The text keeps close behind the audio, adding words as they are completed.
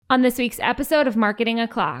On this week's episode of Marketing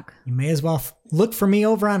O'Clock. You may as well look for me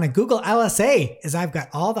over on a Google LSA, as I've got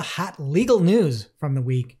all the hot legal news from the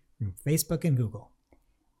week from Facebook and Google.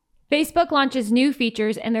 Facebook launches new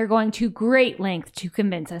features, and they're going to great length to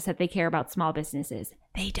convince us that they care about small businesses.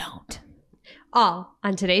 They don't. All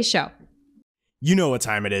on today's show. You know what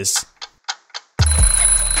time it is.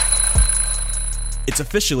 It's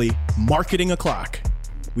officially Marketing O'Clock.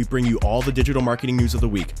 We bring you all the digital marketing news of the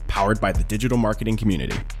week, powered by the digital marketing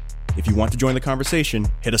community. If you want to join the conversation,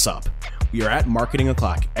 hit us up. We are at Marketing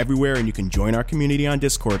O'Clock everywhere, and you can join our community on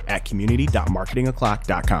Discord at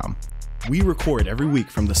community.marketingoclock.com. We record every week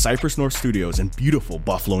from the Cypress North Studios in beautiful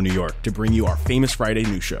Buffalo, New York, to bring you our famous Friday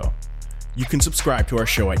news show. You can subscribe to our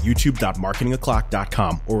show at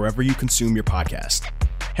youtube.marketingoclock.com or wherever you consume your podcast.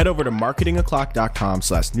 Head over to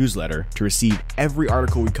marketingoclock.com/newsletter to receive every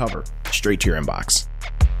article we cover straight to your inbox.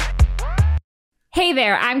 Hey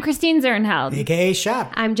there, I'm Christine Zernheld. AKA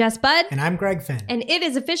Shop. I'm Jess Budd. And I'm Greg Finn. And it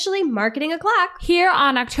is officially Marketing O'Clock. Here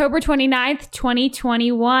on October 29th,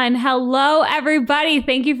 2021. Hello, everybody.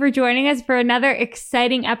 Thank you for joining us for another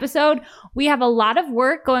exciting episode. We have a lot of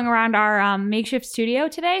work going around our makeshift studio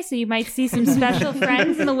today, so you might see some special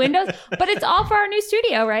friends in the windows, but it's all for our new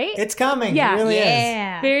studio, right? It's coming. Yeah. It really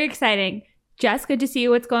Yeah. Very exciting. Jess, good to see you.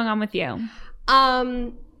 What's going on with you?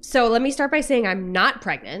 So let me start by saying I'm not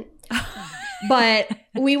pregnant. But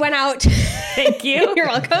we went out. Thank you. You're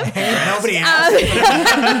welcome. Hey, nobody asked. We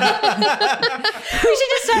should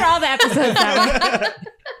just start all the episodes that way.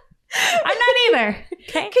 I'm not either.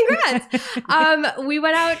 Okay. Congrats. We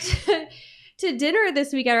went out to dinner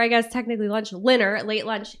this weekend, or I guess technically lunch, late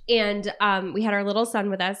lunch. And we had our little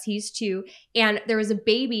son with us. He's 2. And there was a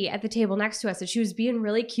baby at the table next to us. And she was being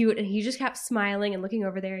really cute. And he just kept smiling and looking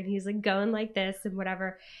over there. And he's like going like this and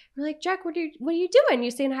whatever. We're like, Jack, what are you doing?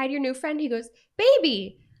 You saying hi to your new friend? He goes,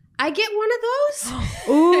 baby, I get one of those?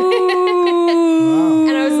 Ooh.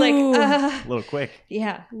 And I was like, A little quick.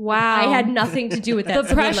 yeah. Wow. I had nothing to do with that.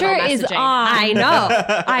 The pressure is messaging. on.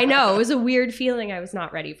 I know. It was a weird feeling. I was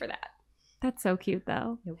not ready for that. That's so cute,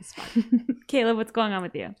 though. It was fun. Caleb, what's going on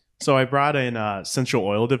with you? So I brought an essential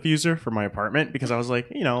oil diffuser for my apartment because I was like,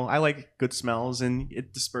 I like good smells and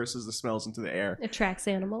it disperses the smells into the air. Attracts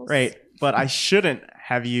animals. Right. But I shouldn't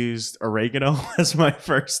have used oregano as my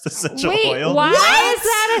first essential oil. Why is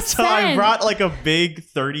that a So I scent? brought like a big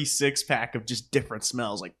 36 pack of just different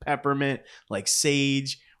smells, like peppermint, like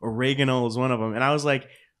sage, oregano is one of them. And I was like,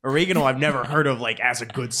 oregano I've never heard of like as a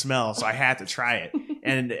good smell. So I had to try it.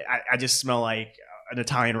 And I just smell like an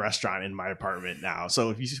Italian restaurant in my apartment now. So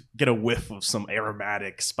if you get a whiff of some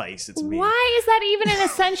aromatic spice, it's me. Why is that even an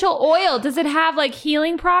essential oil? Does it have like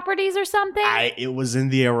healing properties or something? It was in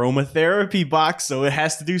the aromatherapy box, so it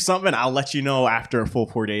has to do something. I'll let you know after a full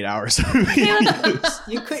 48 hours. You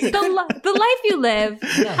could. The life you live.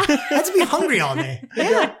 Yeah. You had to be hungry all day.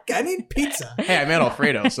 You're like, I need pizza. Hey, I made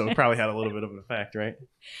Alfredo, so it probably had a little bit of an effect, right?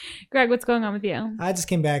 Greg, what's going on with you? I just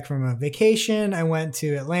came back from a vacation. I went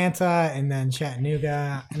to Atlanta and then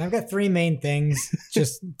Chattanooga. And I've got 3 main things,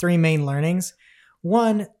 just 3 main learnings.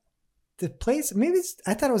 One, the place,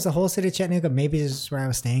 I thought it was the whole city of Chattanooga. Maybe this is where I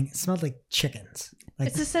was staying. It smelled like chickens. Like,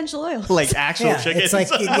 It's essential oil. Like actual chicken. It's like,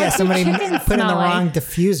 somebody chickens put in the smell like? wrong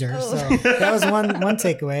diffuser. Oh. So that was one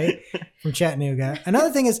takeaway from Chattanooga.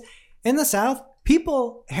 Another thing is, in the South,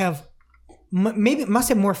 people have must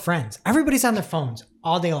have more friends. Everybody's on their phones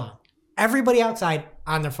all day long. Everybody outside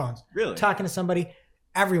on their phones. Really? Talking to somebody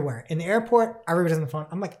everywhere. In the airport, everybody's on the phone.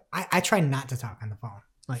 I'm like, I try not to talk on the phone.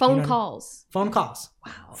 Like, Phone calls. Phone calls.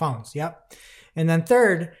 Wow. Phones, yep. And then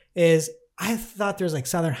third is, I thought there was like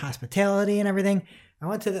Southern hospitality and everything. I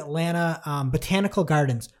went to the Atlanta Botanical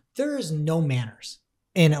Gardens. There is no manners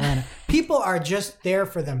in Atlanta. People are just there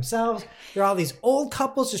for themselves. There are all these old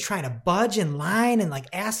couples just trying to budge in line and like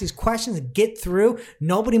ask these questions and get through.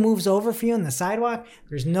 Nobody moves over for you on the sidewalk.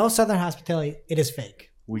 There's no Southern hospitality. It is fake.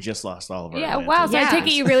 We just lost all of our Yeah, Atlantans. wow. So I take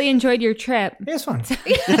it you really enjoyed your trip. It was fun.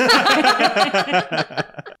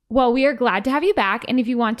 Well, we are glad to have you back. And if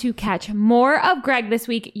you want to catch more of Greg this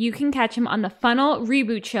week, you can catch him on the Funnel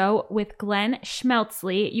Reboot Show with Glenn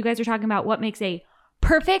Schmeltzley. You guys are talking about what makes a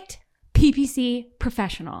perfect PPC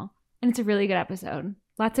professional. And it's a really good episode.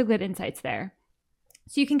 Lots of good insights there.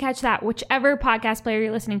 So you can catch that whichever podcast player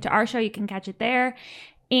you're listening to our show, you can catch it there.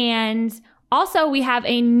 And also we have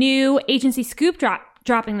a new agency scoop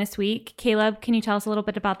dropping this week. Caleb, can you tell us a little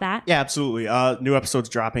bit about that? Yeah, absolutely. New episodes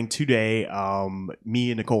dropping today.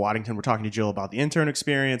 Me and Nicole Waddington were talking to Jill about the intern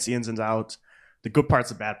experience, the ins and outs, the good parts,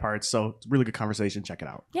 the bad parts. So it's a really good conversation. Check it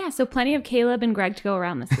out. Yeah, so plenty of Caleb and Greg to go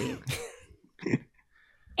around this week.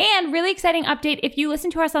 And really exciting update. If you listen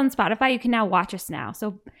to us on Spotify, you can now watch us now.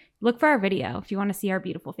 So look for our video if you want to see our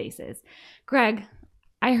beautiful faces. Greg,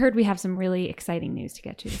 I heard we have some really exciting news to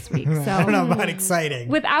get to this week. So I don't know about exciting.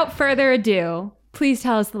 without further ado, please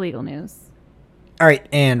tell us the legal news. All right,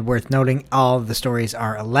 and worth noting, all of the stories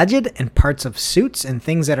are alleged and parts of suits and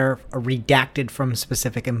things that are redacted from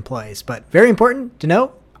specific employees. But very important to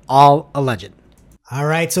note, all alleged. All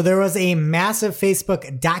right, so there was a massive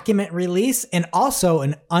Facebook document release and also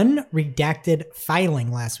an unredacted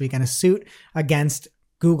filing last week on a suit against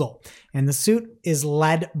Google. And the suit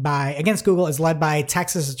against Google is led by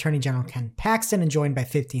Texas Attorney General Ken Paxton and joined by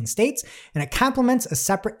 15 states. And it complements a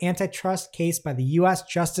separate antitrust case by the U.S.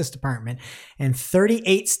 Justice Department and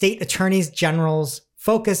 38 state attorneys generals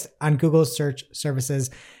focused on Google's search services,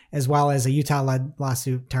 as well as a Utah-led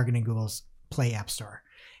lawsuit targeting Google's Play App Store.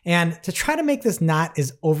 And to try to make this not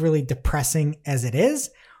as overly depressing as it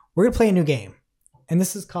is, we're going to play a new game. And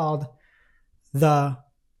this is called the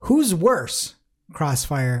Who's Worse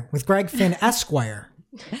Crossfire with Greg Finn Esquire,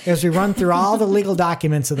 as we run through all the legal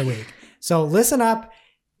documents of the week. So listen up,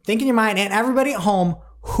 think in your mind, and everybody at home,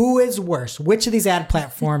 who is worse? Which of these ad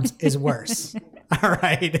platforms is worse? All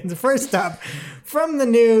right. And the first up from the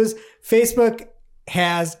news, Facebook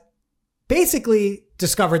has basically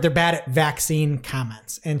discovered they're bad at vaccine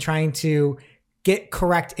comments and trying to get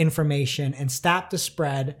correct information and stop the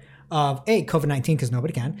spread of COVID-19, because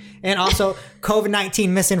nobody can, and also COVID-19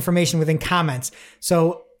 misinformation within comments.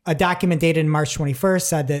 So a document dated March 21st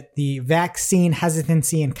said that the vaccine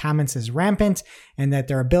hesitancy in comments is rampant and that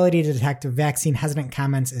their ability to detect vaccine hesitant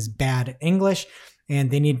comments is bad in English, and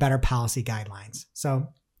they need better policy guidelines. So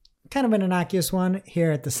kind of an innocuous one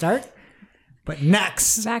here at the start. But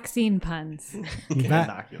next. Vaccine puns.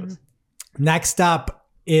 Innocuous. Next up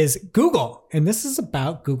is Google. And this is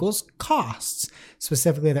about Google's costs,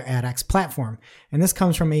 specifically their AdX platform. And this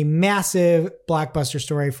comes from a massive blockbuster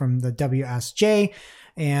story from the WSJ.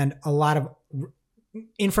 And a lot of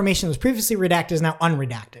information that was previously redacted is now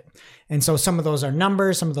unredacted. And so some of those are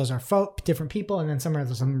numbers, some of those are different people, and then some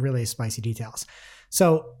are some really spicy details.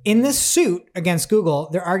 So in this suit against Google,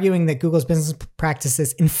 they're arguing that Google's business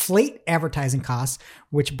practices inflate advertising costs,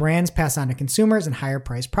 which brands pass on to consumers and higher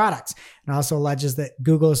priced products. It also alleges that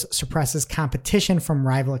Google suppresses competition from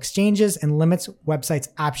rival exchanges and limits websites'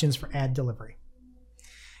 options for ad delivery.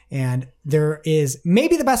 And there is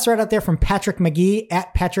maybe the best thread out there from Patrick McGee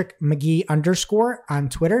at Patrick McGee _ on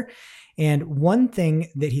Twitter. And one thing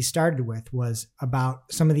that he started with was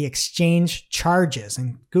about some of the exchange charges.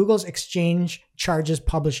 And Google's exchange charges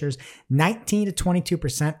publishers 19 to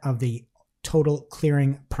 22% of the total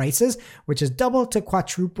clearing prices, which is double to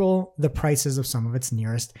quadruple the prices of some of its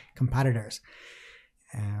nearest competitors.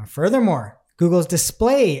 Furthermore, Google's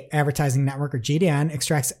display advertising network, or GDN,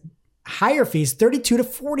 extracts higher fees, 32 to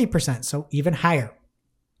 40%, so even higher.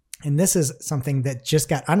 And this is something that just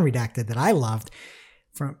got unredacted that I loved.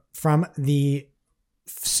 From the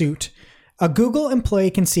suit, a Google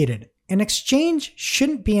employee conceded, an exchange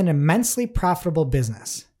shouldn't be an immensely profitable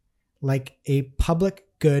business, like a public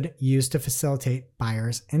good used to facilitate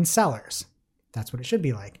buyers and sellers. That's what it should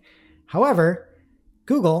be like. However,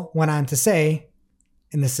 Google went on to say,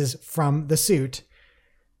 and this is from the suit,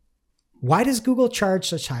 why does Google charge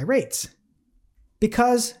such high rates?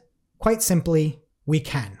 Because, quite simply, we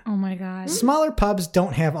can. Oh my God. Smaller pubs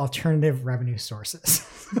don't have alternative revenue sources.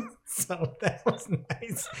 So that was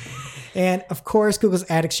nice. And of course, Google's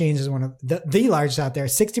ad exchange is one of the largest out there.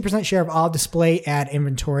 60% share of all display ad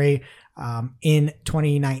inventory in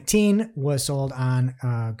 2019 was sold on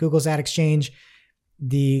Google's ad exchange.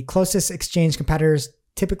 The closest exchange competitors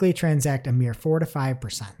typically transact a mere 4 to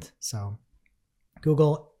 5%. So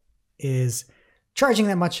Google is charging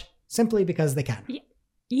that much simply because they can.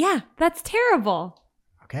 Yeah, that's terrible.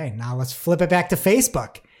 Okay, now let's flip it back to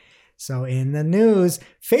Facebook. So in the news,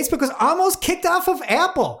 Facebook was almost kicked off of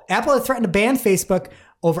Apple. Apple had threatened to ban Facebook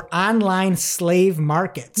over online slave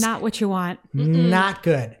markets. Not what you want. Not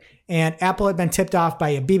good. And Apple had been tipped off by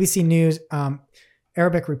a BBC News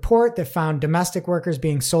Arabic report that found domestic workers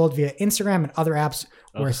being sold via Instagram and other apps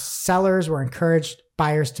where sellers were encouraged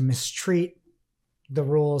buyers to mistreat the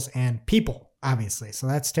rules and people. Obviously. So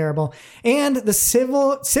that's terrible. And the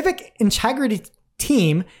civic integrity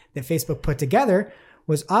team that Facebook put together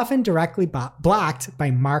was often directly blocked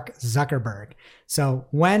by Mark Zuckerberg. So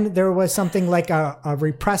when there was something like a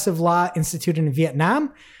repressive law instituted in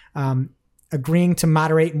Vietnam, agreeing to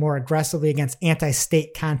moderate more aggressively against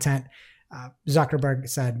anti-state content, Zuckerberg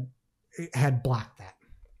said had blocked that.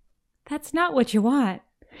 That's not what you want.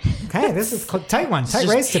 Okay, this is tight one. Tight just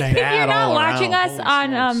race today. If you're Bad not all watching around. us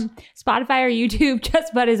Holy on smokes. Spotify or YouTube,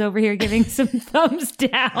 Just Bud is over here giving some thumbs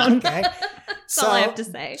down. Okay. That's all I have to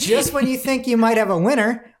say. Just when you think you might have a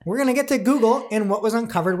winner, we're going to get to Google and what was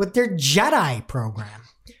uncovered with their Jedi program.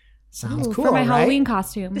 Sounds Ooh, cool, for my right? Halloween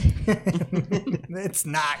costume. It's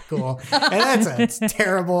not cool. And it's a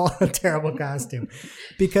terrible costume.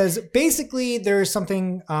 Because basically there's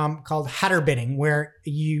something called header bidding where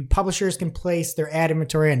publishers can place their ad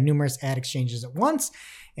inventory on numerous ad exchanges at once.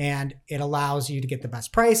 And it allows you to get the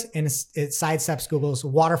best price. And it sidesteps Google's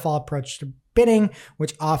waterfall approach to bidding,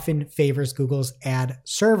 which often favors Google's ad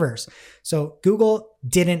servers. So Google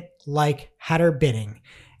didn't like header bidding.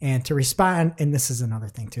 And to respond, and this is another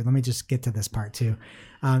thing too. Let me just get to this part too.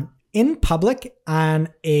 In public on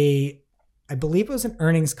I believe it was an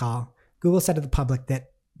earnings call, Google said to the public that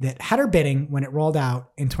header bidding, when it rolled out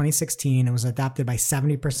in 2016 and was adopted by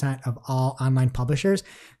 70% of all online publishers,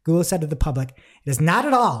 Google said to the public, it is not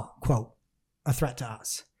at all, quote, a threat to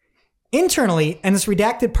us. Internally, and this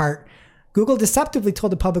redacted part, Google deceptively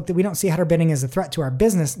told the public that we don't see header bidding as a threat to our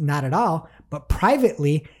business, not at all, but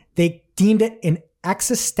privately, they deemed it an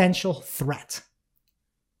existential threat.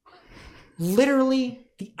 Literally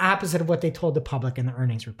the opposite of what they told the public in the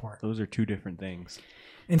earnings report. Those are two different things.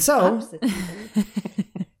 And so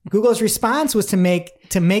Google's response was to make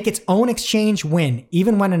its own exchange win,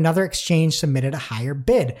 even when another exchange submitted a higher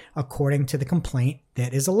bid, according to the complaint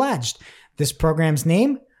that is alleged. This program's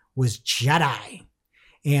name was Jedi.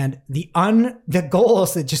 And the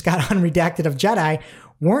goals that just got unredacted of Jedi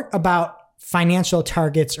weren't about financial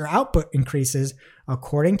targets or output increases.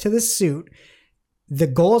 According to the suit, the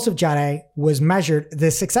goals of Jedi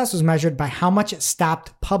the success was measured by how much it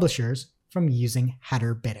stopped publishers from using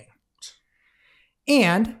header bidding.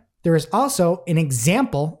 And there is also an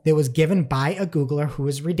example that was given by a Googler who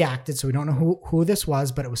was redacted. So we don't know who this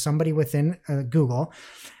was, but it was somebody within Google.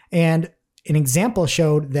 And an example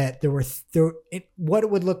showed that what it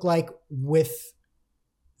would look like with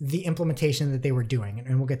the implementation that they were doing.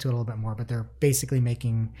 And we'll get to it a little bit more, but they're basically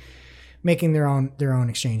making their own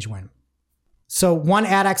exchange win. So one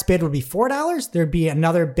AdX bid would be $4. There'd be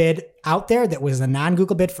another bid out there that was a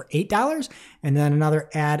non-Google bid for $8, and then another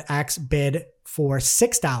AdX bid for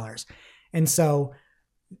 $6. And so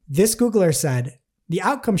this Googler said the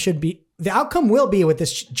outcome will be with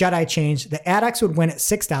this Jedi change, the AdX would win at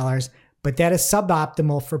 $6, but that is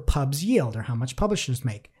suboptimal for pubs yield, or how much publishers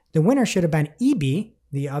make. The winner should have been EB,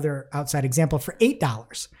 the other outside example, for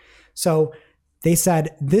 $8. So they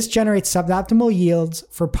said this generates suboptimal yields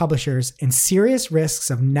for publishers and serious risks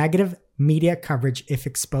of negative media coverage if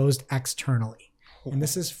exposed externally. And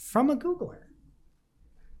this is from a Googler.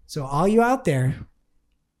 So all you out there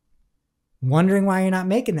wondering why you're not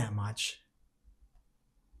making that much,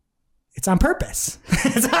 it's on purpose.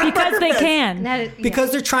 It's on Because they purpose. can.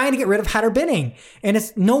 Because they're trying to get rid of header bidding. And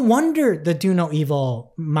it's no wonder the do no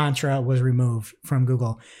evil mantra was removed from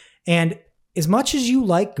Google. And as much as you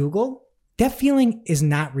like Google, that feeling is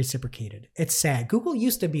not reciprocated. It's sad. Google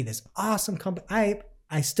used to be this awesome company.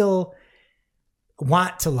 I still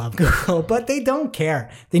want to love Google, but they don't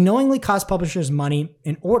care. They knowingly cost publishers money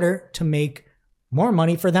in order to make more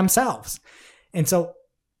money for themselves. And so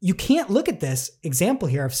you can't look at this example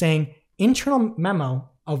here of saying internal memo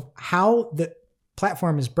of how the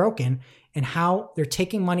platform is broken and how they're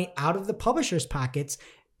taking money out of the publishers' pockets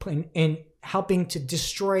and helping to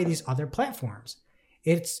destroy these other platforms.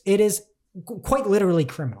 It is quite literally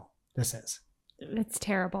criminal. This is. It's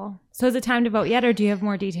terrible. So is it time to vote yet, or do you have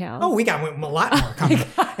more details? Oh, we got a lot more coming.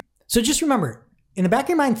 So just remember, in the back of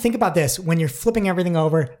your mind, think about this when you're flipping everything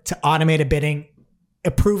over to automated bidding,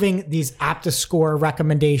 approving these OptiScore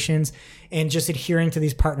recommendations, and just adhering to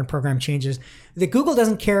these partner program changes, that Google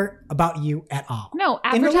doesn't care about you at all. No,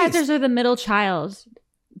 In the least. advertisers are the middle child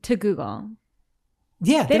to Google.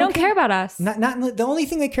 Yeah, They don't care about us. Not the only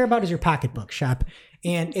thing they care about is your pocketbook, Shep.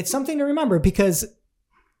 And it's something to remember because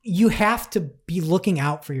you have to be looking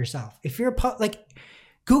out for yourself. If you're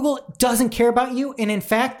Google doesn't care about you, and in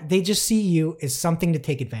fact, they just see you as something to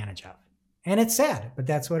take advantage of. And it's sad, but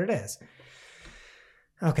that's what it is.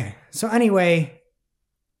 Okay, so anyway,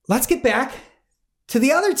 let's get back to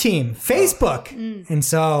the other team, Facebook. And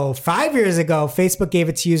so 5 years ago, Facebook gave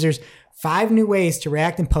its users 5 new ways to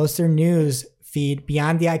react and post their news feed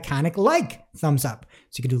beyond the iconic thumbs up.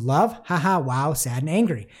 So you can do love, haha, wow, sad, and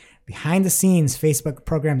angry. Behind the scenes, Facebook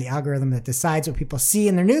programmed the algorithm that decides what people see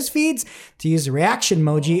in their news feeds to use the reaction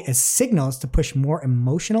emoji as signals to push more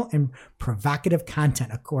emotional and provocative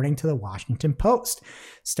content, according to the Washington Post.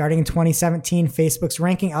 Starting in 2017, Facebook's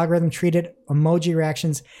ranking algorithm treated emoji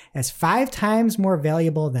reactions as 5 times more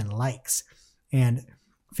valuable than likes. And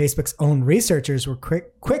Facebook's own researchers were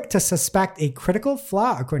quick to suspect a critical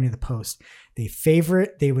flaw, according to the Post.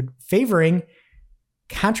 They would favoring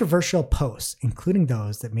controversial posts, including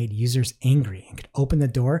those that made users angry and could open the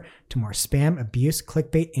door to more spam, abuse,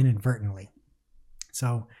 clickbait inadvertently.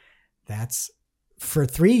 So that's for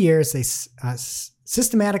 3 years, they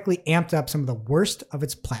systematically amped up some of the worst of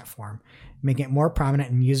its platform, making it more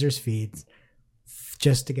prominent in users' feeds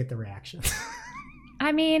just to get the reaction.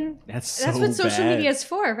 I mean, That's what social media is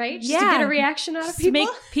for, right? Just to Yeah. get a reaction out of to people. make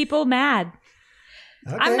people mad.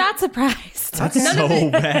 Okay. I'm not surprised. Okay. so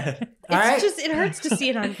bad. All right. It's just, it hurts to see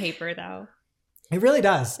it on paper, though. It really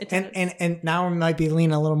does. It does. And now we might be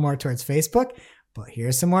leaning a little more towards Facebook, but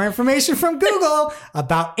here's some more information from Google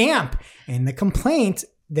about AMP. And the complaint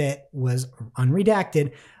that was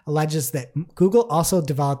unredacted alleges that Google also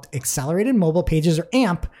developed Accelerated Mobile Pages, or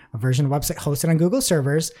AMP, a version of website hosted on Google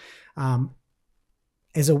servers,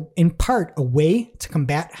 is in part a way to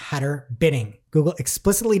combat header bidding. Google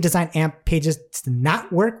explicitly designed AMP pages to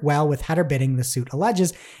not work well with header bidding, the suit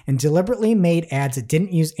alleges, and deliberately made ads that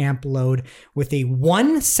didn't use AMP load with a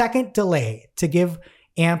 1-second delay to give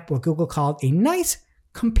AMP what Google called a nice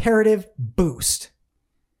comparative boost.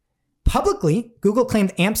 Publicly, Google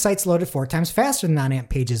claimed AMP sites loaded 4 times faster than non-AMP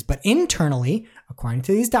pages, but internally, according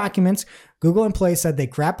to these documents, Google employees said they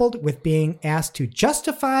grappled with being asked to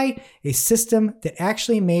justify a system that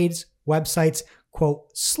actually made websites, quote,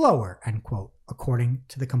 slower, end quote, according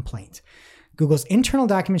to the complaint. Google's internal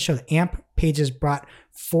documents show that AMP pages brought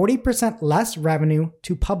 40% less revenue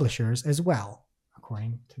to publishers as well,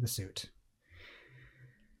 according to the suit.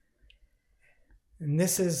 And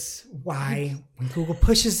this is why when Google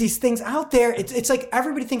pushes these things out there, it's like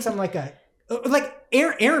everybody thinks I'm like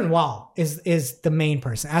Aaron Wall is the main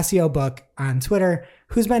person, SEO Book on Twitter,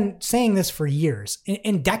 who's been saying this for years,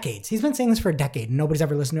 in decades. He's been saying this for a decade and nobody's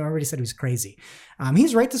ever listened to him. Everybody said he was crazy.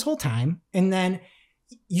 He's right this whole time. And then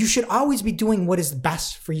you should always be doing what is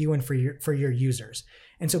best for you and for your users.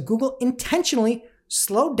 And so Google intentionally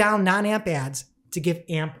slowed down non-AMP ads to give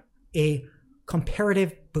AMP a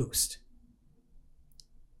comparative boost.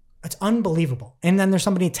 It's unbelievable. And then there's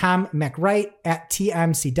somebody, Tom McWright at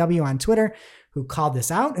TMCW on Twitter, who called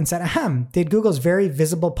this out and said, did Google's very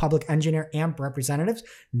visible public engineer AMP representatives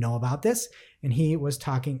know about this? And he was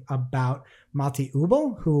talking about Malte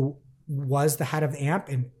Ubel, who was the head of AMP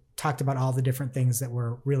and talked about all the different things that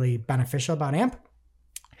were really beneficial about AMP.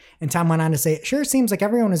 And Tom went on to say, it sure seems like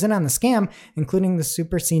everyone was in on the scam, including the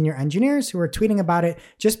super senior engineers who were tweeting about it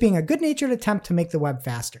just being a good-natured attempt to make the web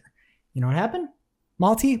faster. You know what happened?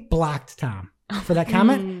 Malte blocked Tom for that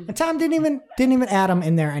comment, and Tom didn't even add him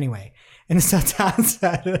in there anyway. And so Tom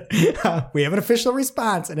said, we have an official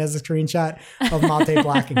response, and has a screenshot of Malte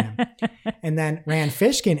blocking him. And then Rand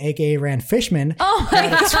Fishkin, aka Rand Fishman,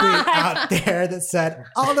 had a tweet out there that said,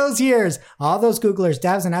 all those years, all those Googlers,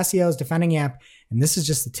 devs, and SEOs defending AMP, and this is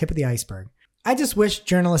just the tip of the iceberg. I just wish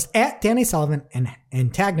journalists at Danny Sullivan,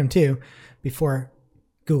 and tagged him too, before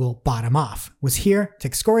Google bought him off, was here to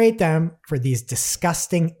excoriate them for these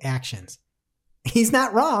disgusting actions. He's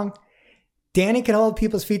not wrong. Danny could hold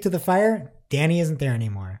people's feet to the fire. Danny isn't there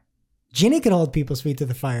anymore. Ginny could hold people's feet to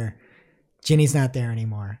the fire. Ginny's not there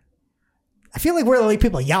anymore. I feel like we're the only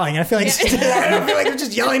people yelling. I feel like we're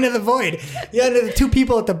just yelling to the void. Yeah, to the 2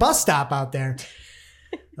 people at the bus stop out there.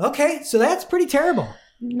 Okay, so that's pretty terrible.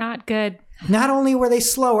 Not good. Not only were they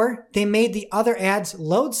slower, they made the other ads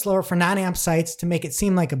load slower for non-AMP sites to make it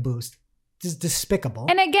seem like a boost. Just despicable.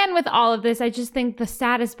 And again, with all of this, I just think the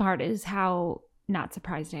saddest part is how not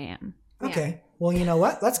surprised I am. Okay. Well, you know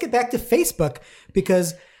what? Let's get back to Facebook,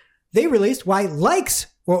 because they released why likes,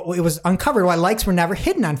 or it was uncovered why likes were never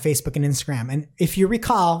hidden on Facebook and Instagram. And if you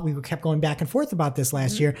recall, we kept going back and forth about this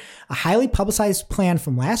last year. A highly publicized plan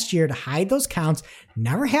from last year to hide those counts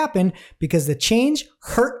never happened because the change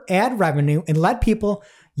hurt ad revenue and led people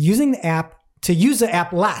using the app to use the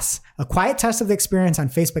app less. A quiet test of the experience on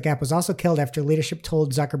Facebook app was also killed after leadership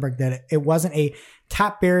told Zuckerberg that it wasn't a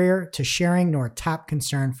top barrier to sharing nor a top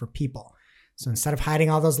concern for people. So instead of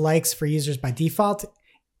hiding all those likes for users by default,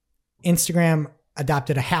 Instagram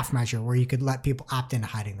adopted a half measure where you could let people opt into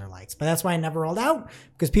hiding their likes. But that's why it never rolled out,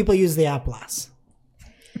 because people use the app less.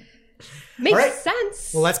 Makes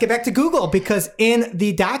sense. Well, let's get back to Google, because in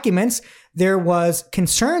the documents, there was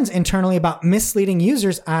concerns internally about misleading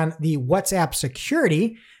users on the WhatsApp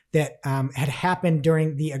security that had happened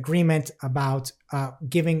during the agreement about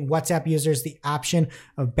giving WhatsApp users the option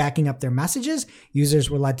of backing up their messages. Users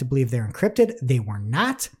were led to believe they're encrypted. They were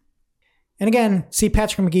not. And again, see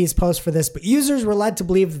Patrick McGee's post for this, but users were led to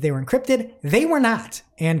believe that they were encrypted. They were not.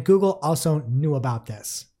 And Google also knew about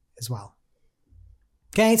this as well.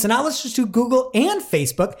 Okay, so now let's just do Google and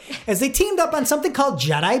Facebook as they teamed up on something called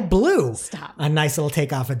Jedi Blue. Stop. A nice little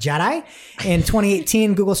takeoff of Jedi. In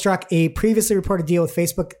 2018, Google struck a previously reported deal with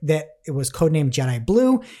Facebook that it was codenamed Jedi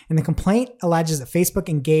Blue, and the complaint alleges that Facebook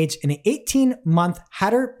engaged in an 18-month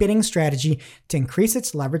header bidding strategy to increase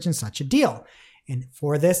its leverage in such a deal. And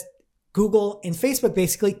for this, Google and Facebook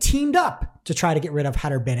basically teamed up to try to get rid of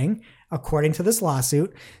header bidding, according to this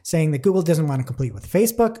lawsuit, saying that Google doesn't want to compete with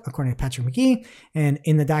Facebook, according to Patrick McGee. And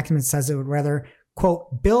in the document, it says it would rather,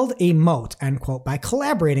 quote, build a moat, end quote, by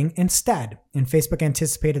collaborating instead. And Facebook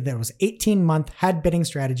anticipated that it was 18-month head bidding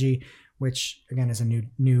strategy, which, again, is a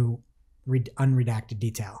new unredacted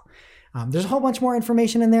detail. There's a whole bunch more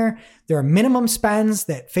information in there. There are minimum spends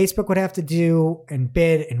that Facebook would have to do and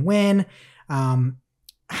bid and win.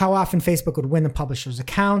 How often Facebook would win the publisher's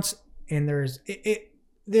accounts. And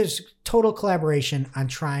there's total collaboration on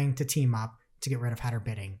trying to team up to get rid of header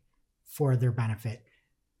bidding for their benefit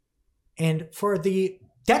and for the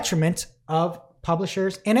detriment of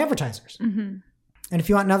publishers and advertisers. Mm-hmm. And if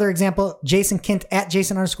you want another example, Jason Kint at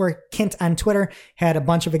Jason_Kint on Twitter had a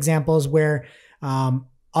bunch of examples where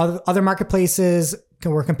other marketplaces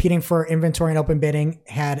were competing for inventory and open bidding,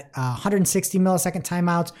 had 160 millisecond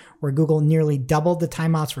timeouts, where Google nearly doubled the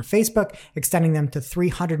timeouts for Facebook, extending them to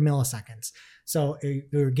 300 milliseconds. So we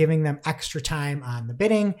were giving them extra time on the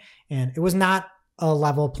bidding, and it was not a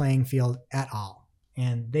level playing field at all.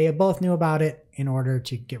 And they both knew about it in order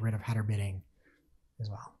to get rid of header bidding as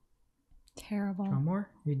well. Terrible. Want more?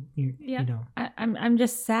 You don't. I'm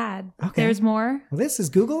just sad. Okay. There's more. Well, this is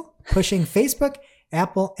Google pushing Facebook,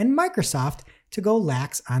 Apple, and Microsoft to go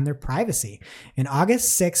lax on their privacy. In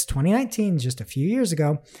August 6, 2019, just a few years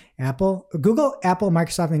ago, Google, Apple,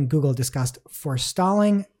 Microsoft, and Google discussed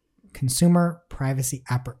forestalling consumer privacy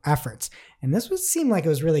efforts. And this seemed like it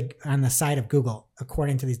was really on the side of Google,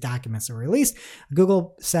 according to these documents that were released.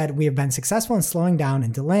 Google said, we have been successful in slowing down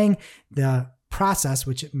and delaying the process,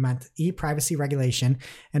 which meant e-privacy regulation,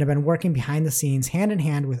 and have been working behind the scenes hand in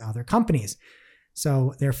hand with other companies.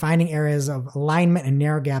 So they're finding areas of alignment and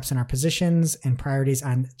narrow gaps in our positions and priorities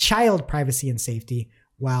on child privacy and safety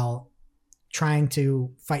while trying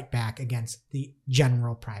to fight back against the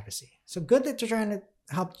general privacy. So good that they're trying to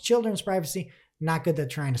help children's privacy, not good that they're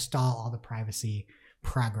trying to stall all the privacy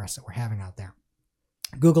progress that we're having out there.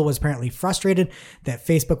 Google was apparently frustrated that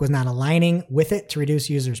Facebook was not aligning with it to reduce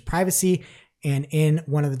users' privacy. And in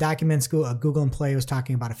one of the documents, a Google employee was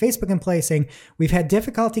talking about a Facebook employee saying, we've had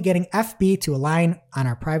difficulty getting FB to align on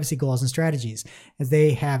our privacy goals and strategies, as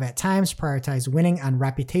they have at times prioritized winning on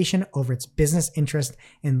reputation over its business interest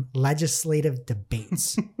in legislative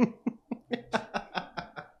debates.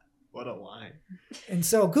 What a line. And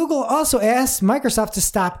so Google also asked Microsoft to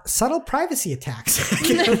stop subtle privacy attacks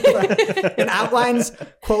and outlines,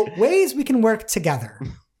 quote, ways we can work together.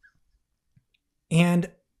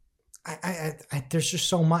 And there's just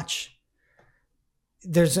so much.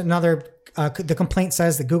 There's another, the complaint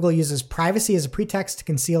says that Google uses privacy as a pretext to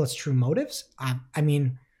conceal its true motives. I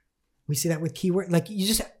mean, we see that with keyword. Like, you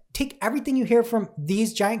just take everything you hear from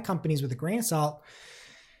these giant companies with a grain of salt.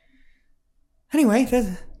 Anyway,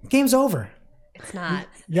 the game's over. It's not.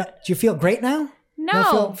 Yeah. Do you feel great now?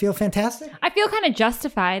 No. Feel fantastic? I feel kind of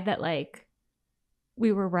justified that, like,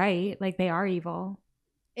 we were right. Like, they are evil.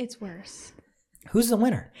 It's worse. Who's the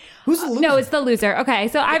winner? Who's the loser? No, it's the loser. Okay,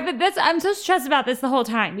 so I'm so stressed about this the whole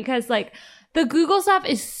time because, like, the Google stuff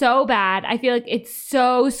is so bad. I feel like it's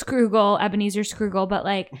so Scroogle, Ebenezer Scroogle, but,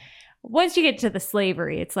 like, once you get to the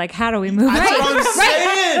slavery, it's like, how do we move? That's what I'm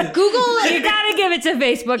saying. Google, you gotta give it to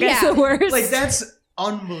Facebook as the worst. Like, that's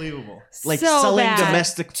unbelievable. Like, So selling bad.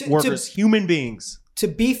 domestic workers, human beings. To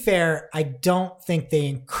be fair, I don't think they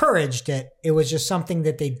encouraged it. It was just something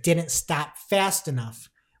that they didn't stop fast enough,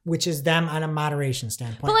 which is them on a moderation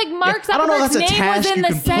standpoint. But, like, Mark I don't know, Zuckerberg's that's a name was task in you the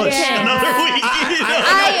can push sentence. another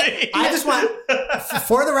week. I just want,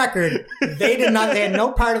 for the record, they had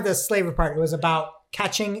no part of the slavery part. It was about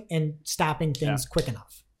catching and stopping things quick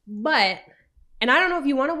enough. but, and I don't know if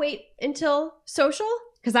you want to wait until social,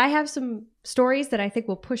 because I have some stories that I think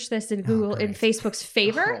will push this in Google in Facebook's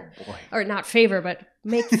favor. Oh, boy. Or not favor, but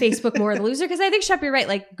make Facebook more the loser. Because I think, Shep, you're right.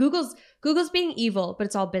 Like, Google's being evil, but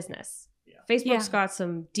it's all business. Facebook's got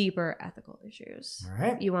some deeper ethical issues. All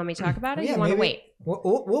right. You want me to talk about it? Yeah, You want to maybe. wait?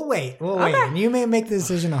 We'll wait. We'll wait. And you may make the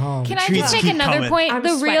decision at home. Can I Treats just make keep another coming. point?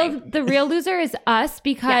 I'm The real loser is us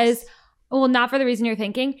because, Yes. well, not for the reason you're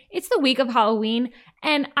thinking. It's the week of Halloween,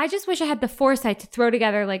 and I just wish I had the foresight to throw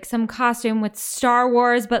together like some costume with Star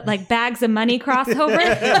Wars, but like bags of money crossover.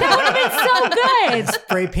 That would have been so good.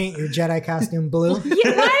 Spray paint your Jedi costume blue.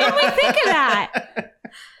 Yeah, why didn't we think of that?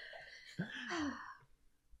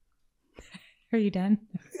 Are you done?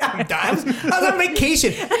 I'm done. I was on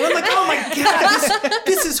vacation. And I'm like, oh my God,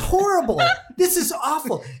 this is horrible. This is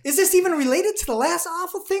awful. Is this even related to the last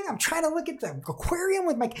awful thing? I'm trying to look at the aquarium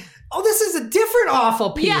with my... Oh, this is a different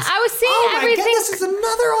awful piece. Yeah, I was seeing Oh everything. my God, this is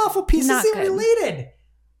another awful piece. Not This isn't good. related.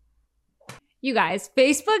 You guys,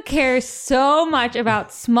 Facebook cares so much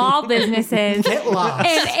about small businesses. Get lost.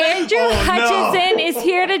 And Andrew Hutchison is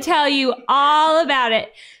here to tell you all about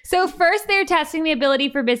it. So first, they're testing the ability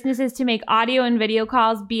for businesses to make audio and video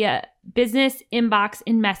calls via business inbox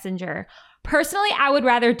in Messenger. Personally, I would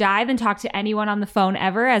rather die than talk to anyone on the phone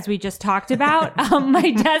ever, as we just talked about.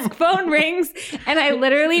 My desk phone rings and I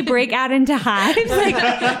literally break out into hives. Like,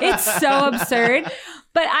 it's so absurd.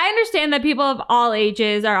 But I understand that people of all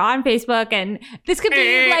ages are on Facebook, and this could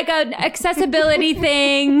be like an accessibility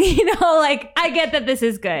thing. You know, like, I get that this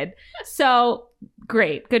is good. So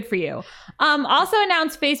great. Good for you. Also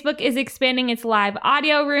announced Facebook is expanding its live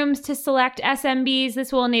audio rooms to select SMBs.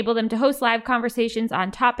 This will enable them to host live conversations on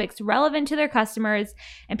topics relevant to their customers,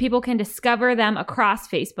 and people can discover them across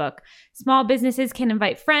Facebook. Small businesses can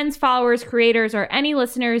invite friends, followers, creators, or any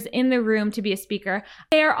listeners in the room to be a speaker.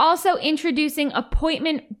 They are also introducing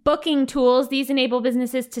appointment booking tools. These enable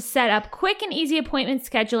businesses to set up quick and easy appointment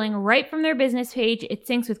scheduling right from their business page. It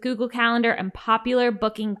syncs with Google Calendar and popular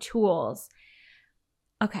booking tools.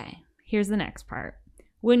 Okay, here's the next part.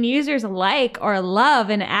 When users like or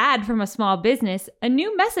love an ad from a small business, a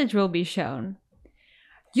new message will be shown.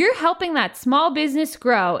 You're helping that small business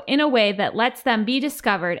grow in a way that lets them be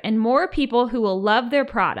discovered and more people who will love their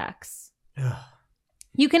products. Ugh.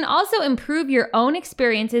 You can also improve your own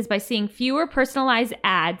experiences by seeing fewer personalized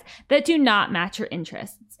ads that do not match your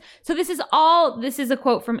interests. So this is a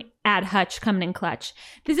quote from Ad Hutch coming in clutch.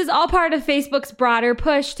 This is all part of Facebook's broader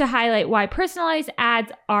push to highlight why personalized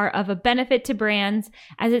ads are of a benefit to brands,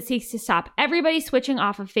 as it seeks to stop everybody switching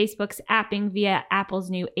off of Facebook's apping via Apple's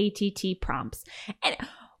new ATT prompts. And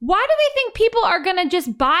why do they think people are going to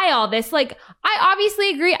just buy all this? Like, I obviously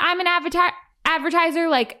agree. I'm an advertiser.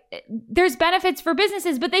 Like, there's benefits for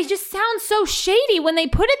businesses, but they just sound so shady when they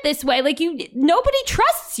put it this way. Like, nobody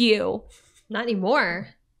trusts you. Not anymore.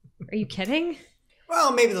 Are you kidding?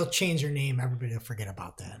 Well, maybe they'll change their name. Everybody will forget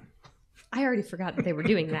about that. I already forgot that they were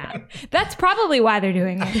doing that. That's probably why they're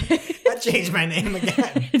doing it. I changed my name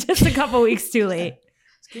again. Just a couple weeks too late.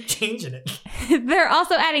 Let's keep changing it. They're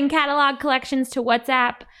also adding catalog collections to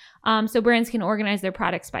WhatsApp, so brands can organize their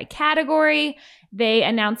products by category. They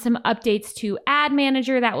announced some updates to Ad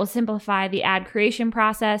Manager that will simplify the ad creation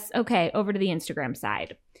process. Okay, over to the Instagram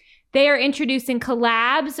side. They are introducing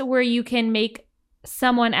collabs where you can make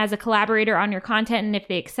someone as a collaborator on your content, and if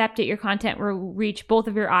they accept it, your content will reach both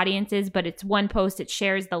of your audiences, but it's one post. It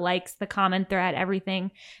shares the likes, the comment thread,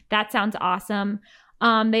 everything. That sounds awesome.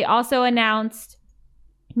 They also announced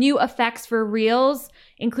new effects for Reels,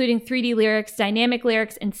 including 3D lyrics, dynamic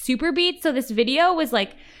lyrics, and super beats. So this video was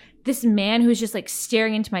like this man who's just like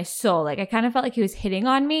staring into my soul. Like, I kind of felt like he was hitting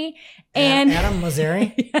on me. And Adam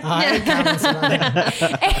Mosseri? I had comments about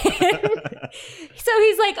that. So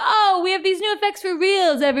he's like, oh, we have these new effects for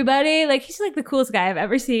Reels, everybody. Like, he's like the coolest guy I've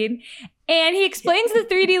ever seen. And he explains the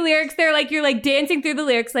 3D lyrics. They're like, you're like dancing through the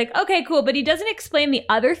lyrics. Like, okay, cool. But he doesn't explain the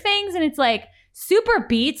other things. And it's like, super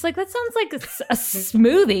beats. Like, that sounds like a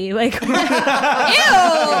smoothie. Like, ew,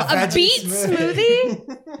 a beet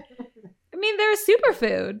smoothie? I mean, they're a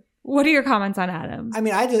superfood. What are your comments on Adam? I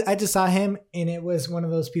mean, I just saw him, and it was one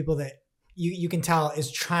of those people that you can tell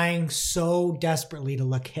is trying so desperately to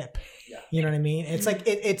look hip. Yeah. You know what I mean? It's like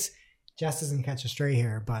it's Jess doesn't catch a stray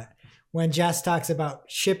here, but when Jess talks about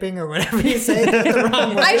shipping or whatever you say, that's the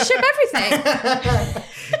wrong way. I ship everything.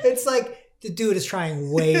 It's like the dude is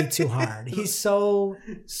trying way too hard. He's so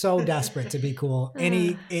desperate to be cool, and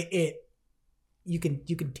you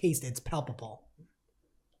can taste it. It's palpable.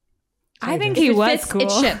 I think he was fits, cool.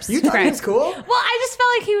 it ships. You thought he was cool? Well, I just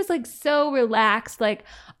felt like he was like so relaxed. Like,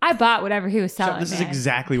 I bought whatever he was selling. This is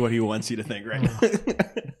exactly what he wants you to think right now.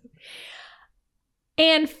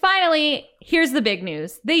 And finally, here's the big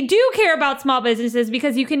news. They do care about small businesses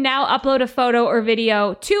because you can now upload a photo or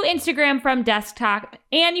video to Instagram from desktop,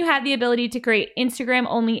 and you have the ability to create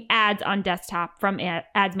Instagram-only ads on desktop from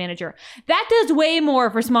Ads Manager. That does way more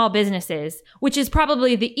for small businesses, which is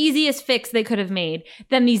probably the easiest fix they could have made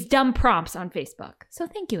than these dumb prompts on Facebook. So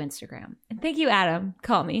thank you, Instagram. And thank you, Adam.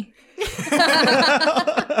 Call me.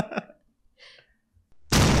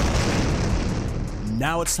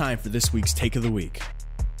 Now it's time for this week's Take of the Week.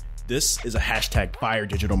 This is a hashtag fire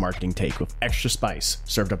digital marketing take with extra spice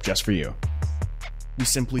served up just for you. We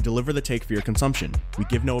simply deliver the take for your consumption. We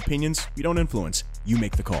give no opinions, we don't influence, you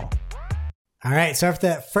make the call. All right, so after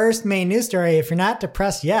that first main news story, if you're not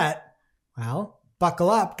depressed yet, Well, buckle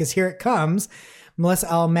up because here it comes. Melissa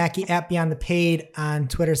L. Mackey at Beyond the Paid on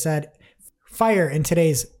Twitter said, fire in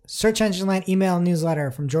today's Search Engine Land email newsletter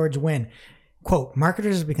from George Wynn. Quote,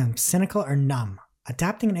 marketers have become cynical or numb,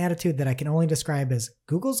 adopting an attitude that I can only describe as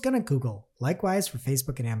Google's gonna Google, likewise for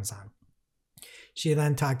Facebook and Amazon. She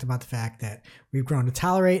then talked about the fact that we've grown to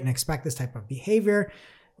tolerate and expect this type of behavior.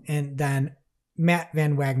 And then Matt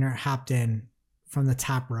Van Wagner hopped in from the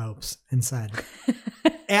top ropes and said,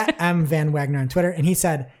 at M Van Wagner on Twitter, and he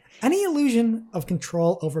said, any illusion of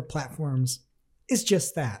control over platforms is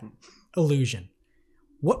just that, illusion.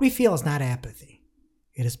 What we feel is not apathy.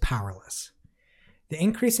 It is powerless. The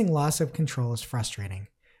increasing loss of control is frustrating,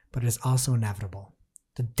 but it is also inevitable.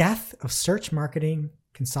 The death of search marketing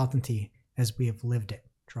consultancy as we have lived it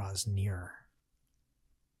draws nearer.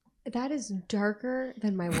 That is darker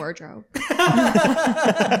than my wardrobe. And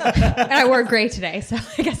I wore gray today, so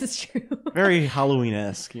I guess it's true. Very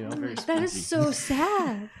Halloween-esque, very spooky. That is so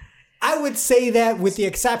sad. I would say that with the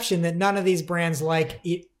exception that none of these brands like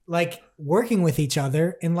working with each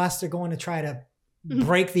other unless they're going to try to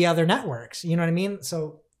break the other networks. You know what I mean?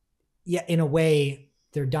 So yeah, in a way,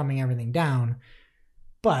 they're dumbing everything down,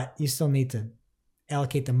 but you still need to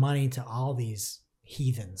allocate the money to all these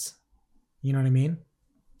heathens. You know what I mean?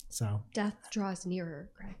 So death draws nearer,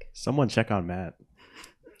 Greg. Someone check on Matt.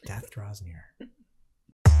 Death draws near.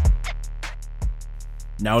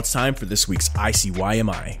 Now it's time for this week's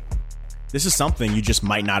ICYMI. This is something you just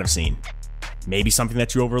might not have seen. Maybe something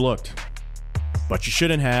that you overlooked. But you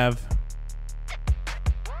shouldn't have.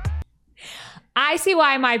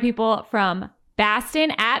 ICYMI people from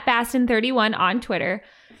Baston at Baston31 on Twitter.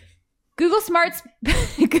 Google Smart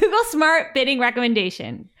bidding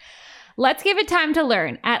recommendation. Let's give it time to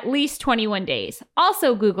learn, at least 21 days.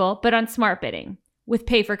 Also Google, but on smart bidding. With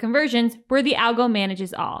pay for conversions, where the algo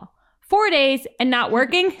manages all. 4 days and not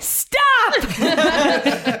working? Stop!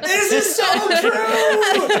 This is so true!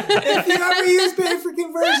 If you ever use pay for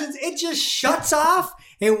conversions, it just shuts off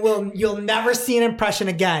and you'll never see an impression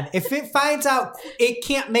again. If it finds out it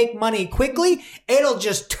can't make money quickly, it'll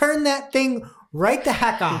just turn that thing right the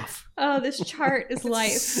heck off. Oh, this chart is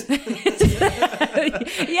life. Yeah,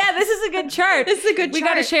 this is a good chart. This is a good chart. We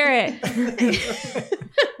got to share it.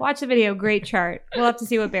 Watch the video. Great chart. We'll have to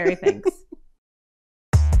see what Barry thinks.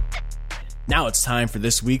 Now it's time for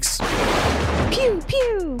this week's Pew,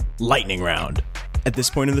 pew. lightning round. At this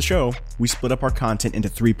point in the show, we split up our content into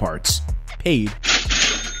 3 parts: paid,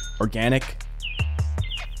 organic,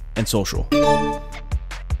 and social.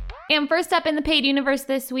 And first up in the paid universe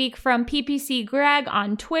this week from PPC Greg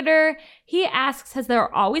on Twitter, he asks, has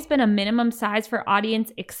there always been a minimum size for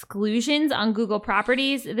audience exclusions on Google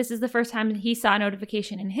properties? This is the first time he saw a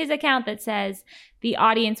notification in his account that says the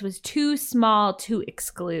audience was too small to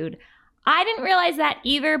exclude. I didn't realize that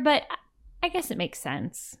either, but I guess it makes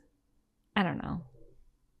sense. I don't know.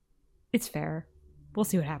 It's fair. We'll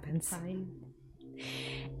see what happens. Fine.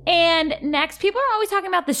 And next, people are always talking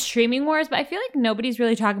about the streaming wars, but I feel like nobody's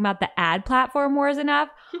really talking about the ad platform wars enough.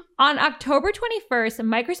 On October 21st,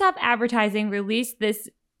 Microsoft Advertising released this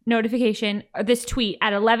notification, or this tweet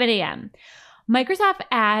at 11 a.m. Microsoft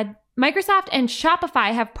and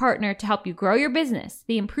Shopify have partnered to help you grow your business.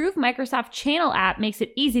 The improved Microsoft Channel app makes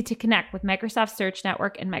it easy to connect with Microsoft Search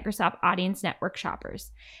Network and Microsoft Audience Network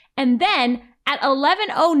shoppers. And then at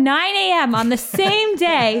 11:09 a.m. on the same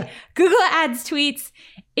day, Google Ads tweets,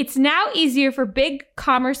 it's now easier for big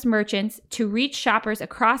commerce merchants to reach shoppers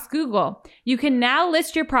across Google. You can now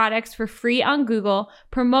list your products for free on Google,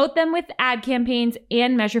 promote them with ad campaigns,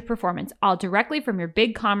 and measure performance, all directly from your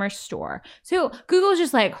big commerce store. So Google's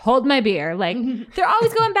just like, hold my beer. Like, they're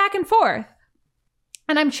always going back and forth.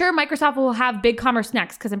 And I'm sure Microsoft will have BigCommerce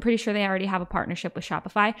next because I'm pretty sure they already have a partnership with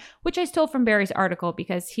Shopify, which I stole from Barry's article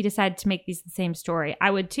because he decided to make these the same story.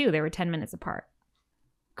 I would too. They were 10 minutes apart.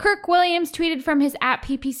 Kirk Williams tweeted from his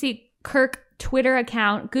 @PPCKirk Twitter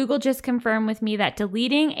account, Google just confirmed with me that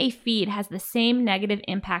deleting a feed has the same negative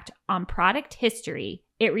impact on product history,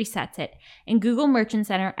 it resets it, and Google Merchant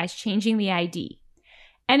Center as changing the ID.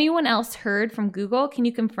 Anyone else heard from Google? Can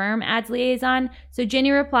you confirm, Ads Liaison? So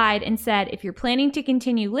Jenny replied and said, if you're planning to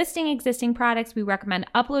continue listing existing products, we recommend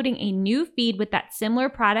uploading a new feed with that similar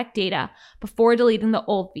product data before deleting the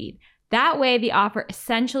old feed. That way, the offer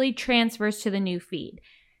essentially transfers to the new feed.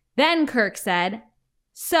 Then Kirk said,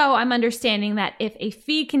 so I'm understanding that if a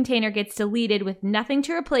feed container gets deleted with nothing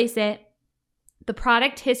to replace it, the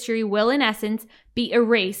product history will, in essence, be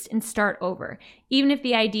erased and start over, even if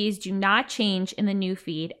the IDs do not change in the new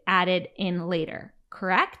feed added in later.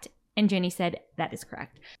 Correct? And Jenny said, that is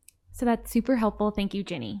correct. So that's super helpful. Thank you,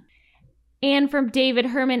 Jenny. And from David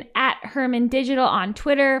Herman @Herman Digital on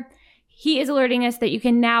Twitter, he is alerting us that you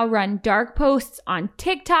can now run dark posts on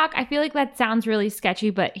TikTok. I feel like that sounds really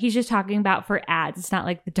sketchy, but he's just talking about for ads. It's not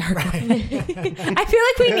like the dark. Right. I feel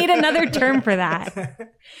like we need another term for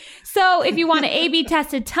that. So if you want to A/B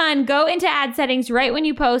test a ton, go into ad settings right when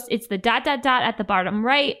you post. It's the ... at the bottom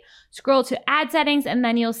right. Scroll to ad settings, and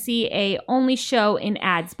then you'll see a only show in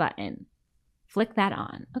ads button. Flick that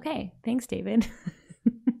on. Okay, thanks, David.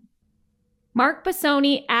 Mark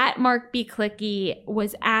Bassoni at Mark B. Clicky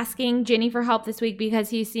was asking Ginny for help this week because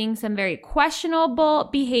he's seeing some very questionable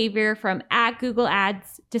behavior from at Google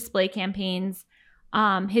Ads display campaigns.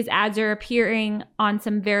 His ads are appearing on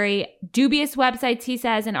some very dubious websites, he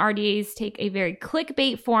says, and RDAs take a very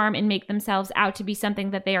clickbait form and make themselves out to be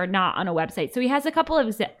something that they are not on a website. So he has a couple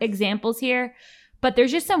of examples here, but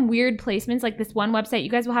there's just some weird placements. Like this one website, you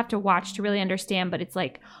guys will have to watch to really understand, but it's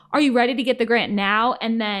like, are you ready to get the grant now?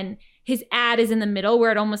 And then his ad is in the middle where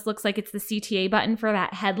it almost looks like it's the CTA button for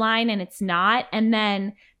that headline, and it's not. And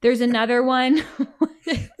then there's another one.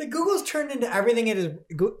 The Google's turned into everything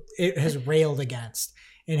it has railed against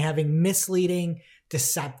in having misleading,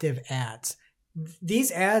 deceptive ads.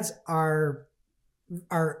 These ads are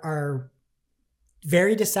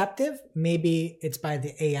very deceptive. Maybe it's by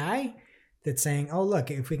the AI that's saying, oh, look,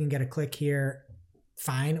 if we can get a click here,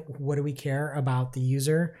 fine. What do we care about the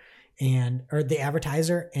user or the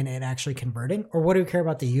advertiser and it actually converting? Or what do we care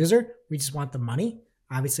about the user? We just want the money.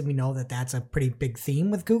 Obviously, we know that that's a pretty big theme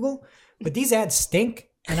with Google, but these ads stink.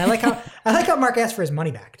 And I like how Mark asked for his money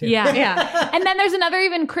back too. Yeah. And then there's another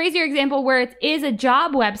even crazier example where it is a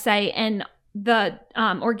job website and the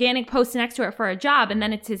organic post next to it for a job, and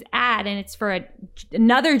then it's his ad and it's for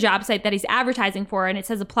another job site that he's advertising for, and it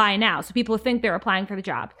says apply now. So people think they're applying for the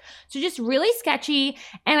job. So just really sketchy.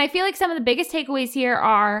 And I feel like some of the biggest takeaways here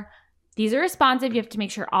are these are responsive. You have to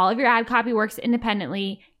make sure all of your ad copy works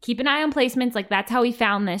independently. Keep an eye on placements. Like that's how he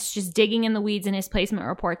found this, just digging in the weeds in his placement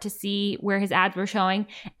report to see where his ads were showing.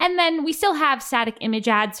 And then we still have static image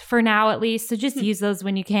ads for now, at least. So just use those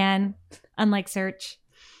when you can, unlike search.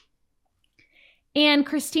 And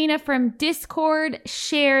Christina from Discord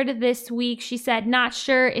shared this week. She said, not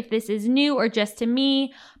sure if this is new or just to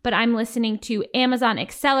me, but I'm listening to Amazon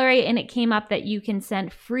Accelerate, and it came up that you can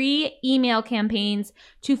send free email campaigns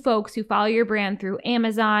to folks who follow your brand through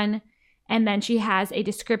Amazon. And then she has a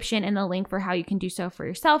description and the link for how you can do so for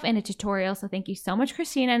yourself and a tutorial. So thank you so much,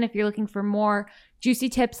 Christina. And if you're looking for more juicy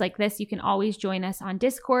tips like this, you can always join us on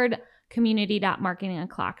Discord,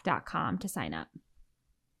 community.marketingoclock.com to sign up.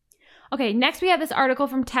 Okay, next we have this article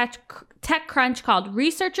from TechCrunch called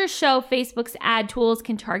Researchers Show Facebook's Ad Tools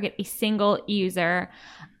Can Target a Single User.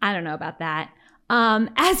 I don't know about that.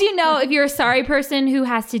 As you know, if you're a sorry person who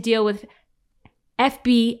has to deal with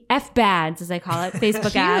FBAds, as I call it,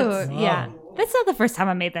 Facebook ads. Wow. Yeah, that's not the first time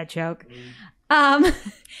I made that joke.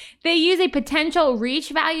 They use a potential reach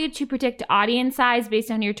value to predict audience size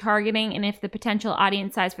based on your targeting. And if the potential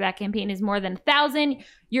audience size for that campaign is more than 1,000,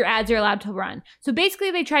 your ads are allowed to run. So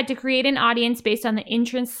basically they tried to create an audience based on the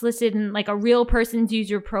interests listed in like a real person's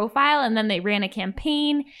user profile. And then they ran a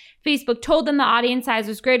campaign. Facebook told them the audience size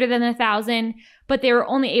was greater than 1,000, but they were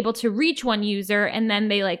only able to reach one user. And then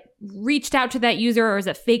they like reached out to that user, or is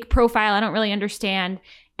it a fake profile? I don't really understand.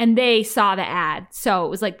 And they saw the ad. So it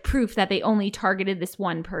was like proof that they only targeted this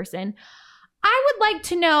one person. I would like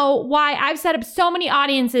to know why I've set up so many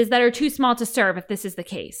audiences that are too small to serve if this is the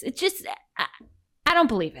case. It's just, I don't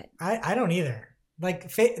believe it. I don't either.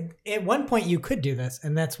 Like at one point you could do this.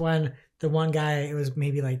 And that's when the one guy, it was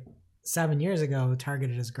maybe like 7 years ago,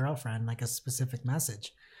 targeted his girlfriend, like a specific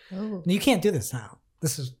message. Oh. You can't do this now.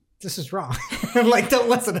 This is wrong. Like, don't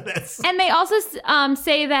listen to this. And they also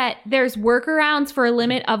say that there's workarounds for a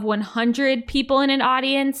limit of 100 people in an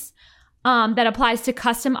audience that applies to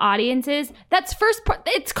custom audiences. That's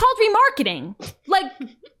it's called remarketing. Like,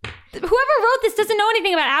 whoever wrote this doesn't know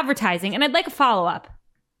anything about advertising, and I'd like a follow-up.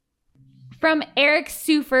 From Eric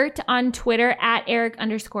Seufert on Twitter, at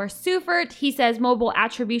Eric_Seufert, he says mobile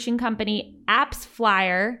attribution company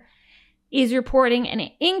AppsFlyer is reporting an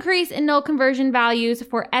increase in null conversion values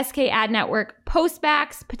for SK Ad Network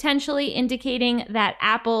postbacks, potentially indicating that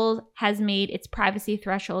Apple has made its privacy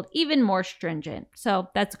threshold even more stringent. So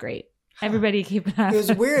that's great. Everybody keep an eye on it. It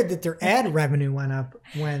was weird that their ad revenue went up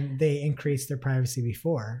when they increased their privacy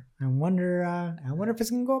before. I wonder if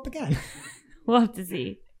it's going to go up again. We'll have to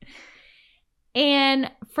see. And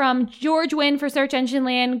from George Wynn for Search Engine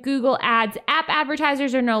Land, Google Ads app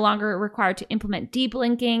advertisers are no longer required to implement deep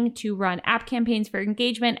linking to run app campaigns for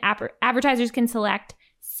engagement. Advertisers can select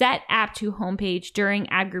set app to homepage during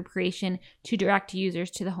ad group creation to direct users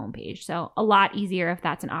to the homepage. So a lot easier if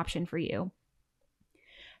that's an option for you.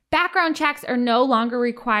 Background checks are no longer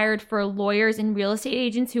required for lawyers and real estate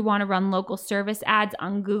agents who want to run local service ads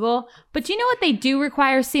on Google. But do you know what they do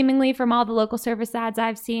require seemingly from all the local service ads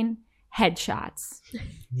I've seen? Headshots.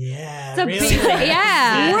 Yeah. It's a really? big-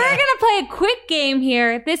 yeah. We're going to play a quick game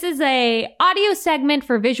here. This is a audio segment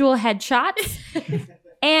for visual headshots.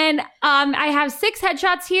 And I have 6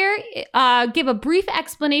 headshots here. Give a brief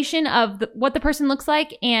explanation of what the person looks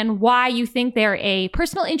like and why you think they're a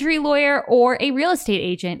personal injury lawyer or a real estate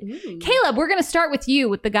agent. Ooh. Caleb, we're going to start with you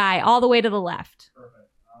with the guy all the way to the left.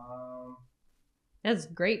 Perfect. That's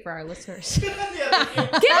great for our listeners. Give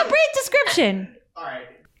a brief description. All right.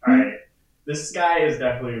 This guy is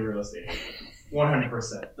definitely a real estate agent.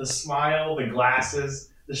 100%. The smile, the glasses,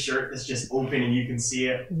 the shirt is just open and you can see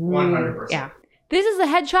it. 100%. Yeah. This is a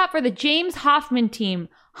headshot for the James Hoffman team.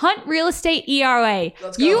 Hunt Real Estate ERA.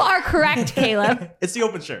 Let's go. You are correct, Caleb. It's the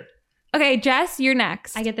open shirt. Okay, Jess, you're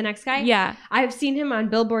next. I get the next guy? Yeah. I've seen him on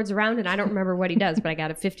billboards around and I don't remember what he does, but I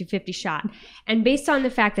got a 50-50 shot. And based on the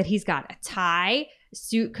fact that he's got a tie, a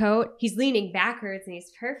suit coat, he's leaning backwards and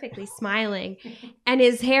he's perfectly smiling. And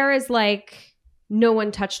his hair is like no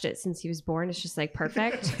one touched it since he was born. It's just like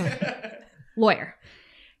perfect. Lawyer.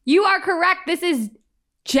 You are correct. This is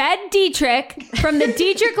Jed Dietrich from the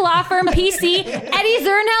Dietrich Law Firm PC. Eddie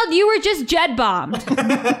Zernheld, you were just Jed bombed.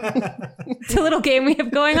 It's a little game we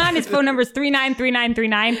have going on. His phone number is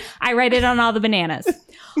 393939. I write it on all the bananas.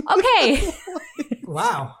 Okay.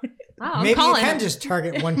 Wow. Oh, I'm Maybe you calling can him. just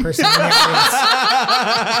target one person. In the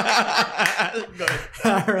audience. Go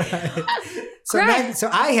ahead. All right. So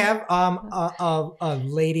I have a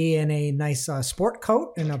lady in a nice sport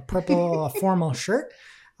coat and a purple formal shirt,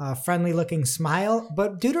 friendly looking smile.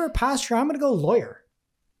 But due to her posture, I'm going to go lawyer.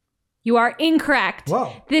 You are incorrect.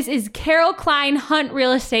 Whoa. This is Carol Klein Hunt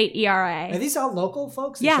Real Estate ERA. Are these all local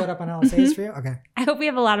folks that Yeah. showed up on LSAs for you? Okay. I hope we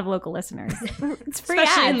have a lot of local listeners. It's free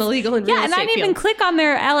Especially ads. in the legal and real Yeah, and I estate didn't even field. click on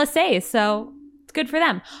their LSAs, so it's good for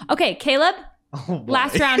them. Okay, Caleb, Oh, boy.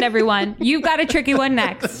 last round, everyone. You've got a tricky one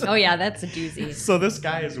next. Oh, yeah, that's a doozy. So this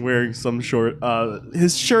guy is wearing some short.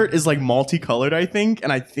 His shirt is like multicolored, I think,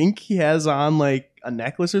 and I think he has on like a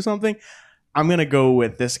necklace or something. I'm gonna go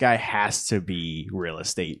with this guy has to be real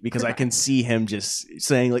estate because I can see him just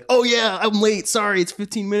saying like, "Oh yeah, I'm late. Sorry, it's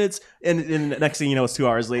 15 minutes." And the next thing you know, it's 2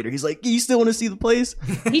 hours later. He's like, "You still want to see the place?"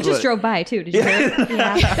 He just But- drove by, too. Did you hear it?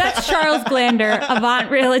 Yeah, that's Charles Glander,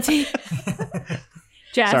 Avant Realty.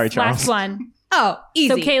 Jess, Sorry, Charles. last one. Oh, easy.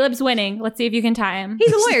 So Caleb's winning. Let's see if you can tie him.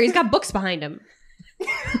 He's a lawyer. He's got books behind him.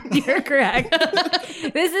 You're correct.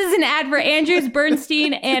 This is an ad for Andrews,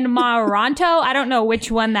 Bernstein, and Maranto. I don't know which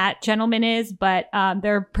one that gentleman is, but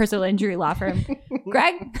they're a personal injury law firm.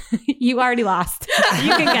 Greg, you already lost.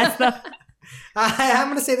 You can guess though. I'm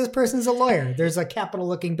going to say this person's a lawyer. There's a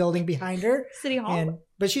Capitol-looking building behind her. City Hall.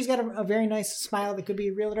 But she's got a very nice smile that could be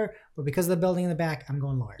a realtor. But because of the building in the back, I'm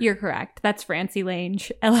going lawyer. You're correct. That's Francie Lange,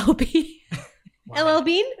 LLB. LL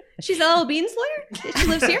Bean? She's LL Bean's lawyer? She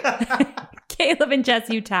lives here? Caleb and Jess,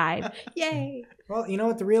 you tied. Yay. Well, you know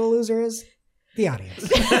what the real loser is? The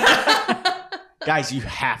audience. Guys, you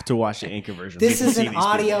have to watch the Anchor version. This We can is see an these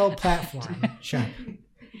audio platform. Sure. Learn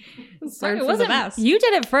It from the wasn't best. you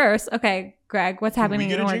did it first. Okay, Greg, what's people. Can we happening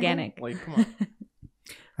get in a jingle? organic? Like, come on.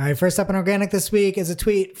 All right, first up in organic this week is a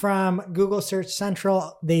tweet from Google Search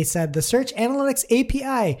Central. They said the Search Analytics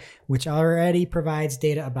API, which already provides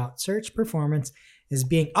data about search performance, is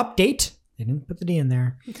being updated. They didn't put the D in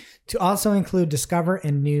there, to also include Discover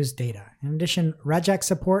and News data. In addition, regex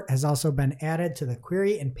support has also been added to the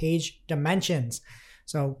query and page dimensions.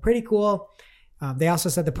 So pretty cool. They also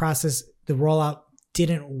said the rollout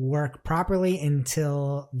didn't work properly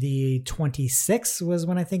until the 26th was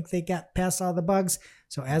when I think they got past all the bugs.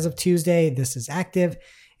 So as of Tuesday, this is active.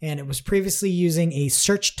 And it was previously using a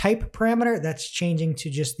search type parameter. That's changing to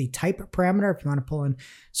just the type parameter if you want to pull in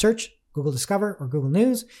search, Google Discover, or Google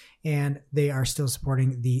News. And they are still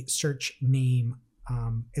supporting the search name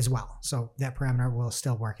as well. So that parameter will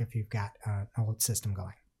still work if you've got an old system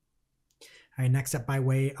going. All right, next up by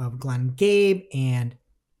way of Glenn Gabe and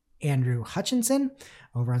Andrew Hutchinson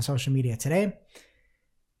over on social media today.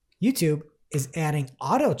 YouTube is adding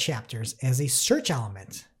auto chapters as a search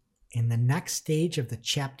element in the next stage of the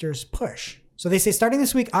chapters push. So they say starting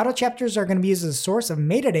this week, auto chapters are going to be used as a source of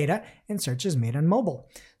metadata in searches made on mobile.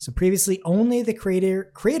 So previously, only the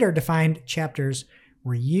creator-defined chapters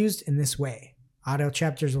were used in this way. Auto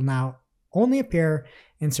chapters will now only appear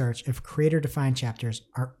in search if creator-defined chapters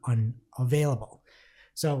are unavailable.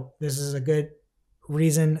 So this is a good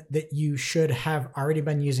reason that you should have already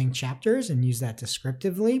been using chapters and use that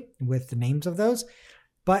descriptively with the names of those.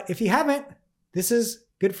 But if you haven't, this is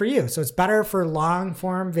good for you. So it's better for long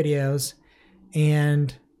form videos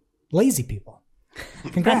and lazy people.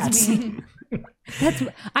 Congrats.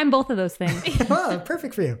 I'm both of those things. Oh,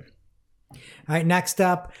 perfect for you. All right, next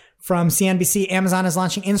up from CNBC, Amazon is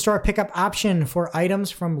launching in-store pickup option for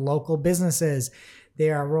items from local businesses.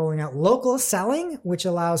 They are rolling out local selling, which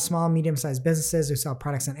allows small and medium-sized businesses who sell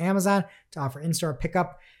products on Amazon to offer in-store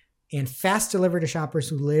pickup and fast delivery to shoppers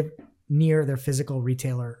who live near their physical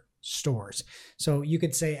retailer stores. So you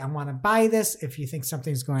could say, I want to buy this. If you think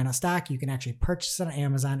something's going out of stock, you can actually purchase it on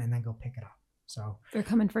Amazon and then go pick it up. So They're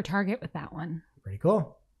coming for Target with that one. pretty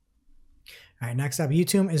cool. All right, next up,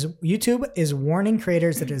 YouTube is warning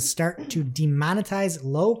creators that it will start to demonetize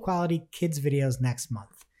low-quality kids videos next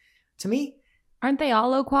month. To me, Aren't they all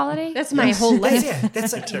low quality? That's my whole list.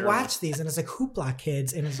 that's like you watch these and it's like Hoopla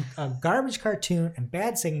Kids and it's a garbage cartoon and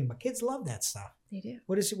bad singing, but kids love that stuff. They do.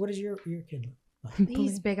 What is your kid like?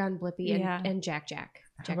 He's big on Blippi and Jack.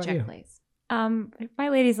 How about Jack you? plays. My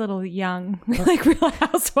lady's a little young. We like Real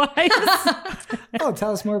Housewives. Oh,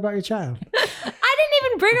 tell us more about your child. I didn't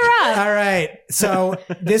even bring her up. All right. So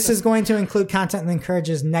this is going to include content that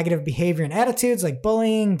encourages negative behavior and attitudes like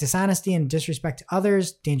bullying, dishonesty, and disrespect to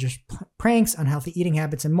others, dangerous pranks, unhealthy eating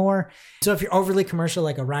habits, and more. So if you're overly commercial,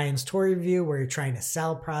 like a Ryan's Toy Review, where you're trying to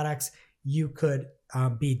sell products, you could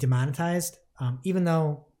be demonetized, even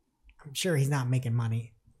though I'm sure he's not making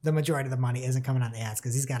money. The majority of the money isn't coming on the ads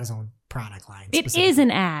because he's got his own product line. It is an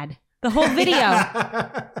ad. The whole video.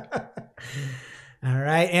 All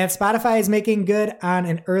right. And Spotify is making good on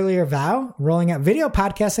an earlier vow, rolling out video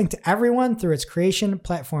podcasting to everyone through its creation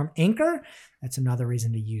platform, Anchor. That's another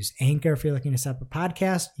reason to use Anchor. If you're looking to set up a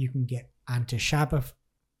podcast, you can get onto Shopify.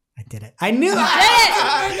 I did it. I knew it.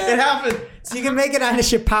 It happened. So you can make it onto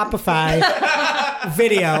Shopify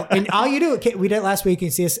video. And all you do, we did it last week. You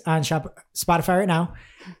can see us on Spotify right now.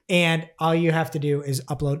 And all you have to do is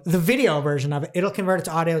upload the video version of it. It'll convert it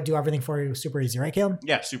to audio, do everything for you. Super easy, right, Caleb?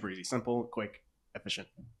 Yeah, super easy, simple, quick, efficient.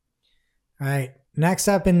 All right. Next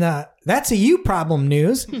up in the That's a You problem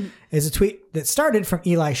news is a tweet that started from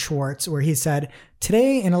Eli Schwartz where he said,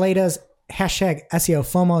 today in Aleda's hashtag SEO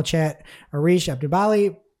FOMO chat, Arish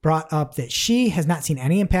Abdubali brought up that she has not seen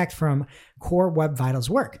any impact from Core Web Vitals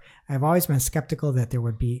work. I've always been skeptical that there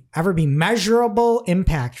would ever be measurable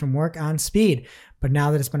impact from work on speed. But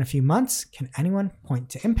now that it's been a few months, can anyone point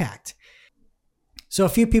to impact? So a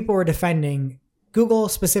few people were defending Google,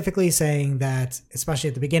 specifically saying that, especially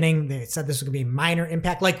at the beginning, they said this was going to be a minor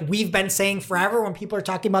impact. Like we've been saying forever when people are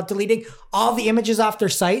talking about deleting all the images off their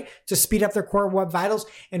site to speed up their Core Web Vitals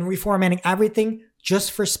and reformatting everything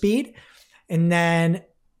just for speed. And then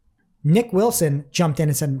Nick Wilson jumped in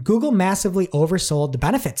and said, Google massively oversold the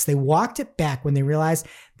benefits. They walked it back when they realized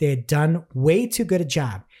they had done way too good a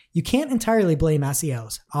job. You can't entirely blame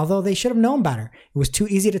SEOs, although they should have known better. It was too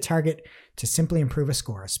easy to target to simply improve a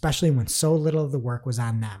score, especially when so little of the work was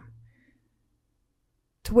on them.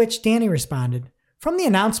 To which Danny responded, from the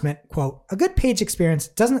announcement, quote, a good page experience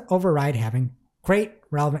doesn't override having great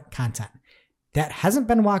relevant content. That hasn't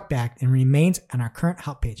been walked back and remains on our current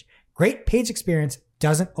help page. Great page experience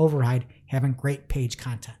doesn't override having great page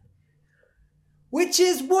content. Which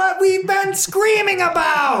is what we've been screaming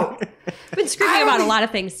about. We've been screaming about a lot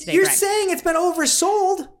of things today. You're Greg. saying it's been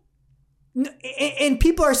oversold. And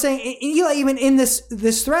people are saying, Eli even in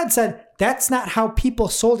this thread said, that's not how people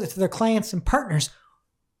sold it to their clients and partners.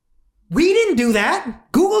 We didn't do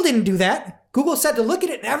that. Google didn't do that. Google said to look at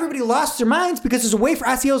it and everybody lost their minds because there's a way for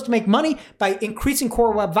SEOs to make money by increasing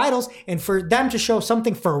Core Web Vitals and for them to show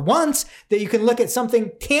something for once that you can look at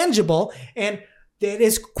something tangible and that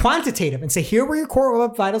is quantitative and say, here were your Core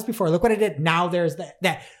Web Vitals before. Look what I did. Now there's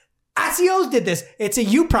that. SEOs did this. It's a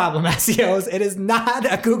you problem, SEOs. It is not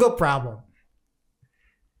a Google problem.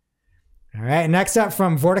 All right. Next up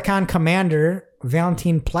from Vorticon Commander,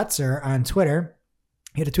 Valentin Pletzer on Twitter.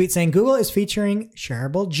 He had a tweet saying, Google is featuring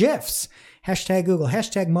shareable GIFs. Hashtag Google,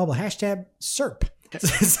 hashtag mobile, hashtag SERP.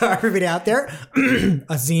 So everybody out there,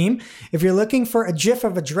 Azim, if you're looking for a GIF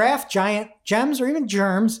of a giraffe, giant gems, or even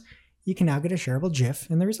germs, you can now get a shareable GIF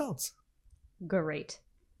in the results. Great.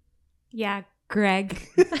 Yeah, Greg.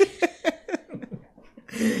 All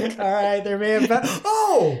right, there may have been...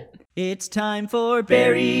 Oh! It's time for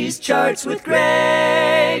Barry's Charts with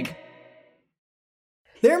Greg.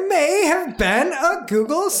 There may have been a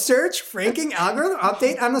Google search ranking algorithm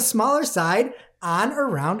update on the smaller side on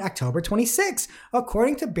around October 26,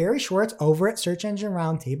 according to Barry Schwartz over at Search Engine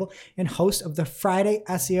Roundtable and host of the Friday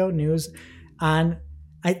SEO News on...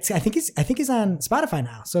 I think he's on Spotify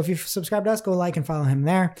now. So if you subscribe to us, go like and follow him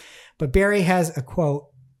there. But Barry has a quote.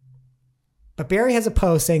 But Barry has a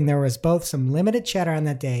post saying there was both some limited chatter on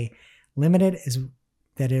that day. Limited is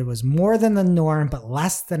that it was more than the norm, but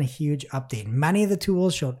less than a huge update. Many of the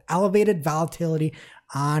tools showed elevated volatility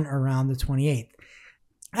on around the 28th.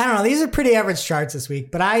 I don't know. These are pretty average charts this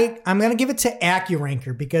week, but I'm going to give it to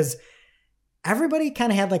AccuRanker because everybody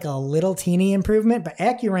kind of had like a little teeny improvement, but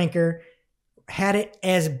AccuRanker had it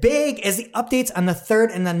as big as the updates on the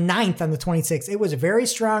 3rd and the 9th on the 26th. It was very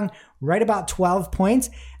strong, right about 12 points.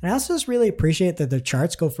 And I also just really appreciate that the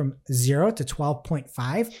charts go from 0 to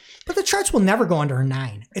 12.5, but the charts will never go under a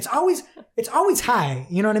 9. It's always high.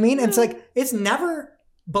 You know what I mean? It's like, it's never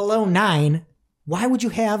below 9. Why would you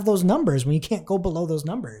have those numbers when you can't go below those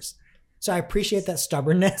numbers? So I appreciate that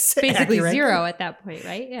stubbornness. Basically AccuRanker. 0 at that point,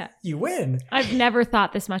 right? Yeah. You win. I've never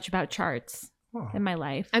thought this much about charts Oh. in my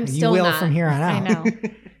life. I'm You still will not. from here on out. I know.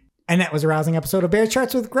 And that was a rousing episode of Bear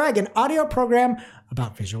Charts with Greg, an audio program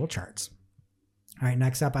about visual charts. All right,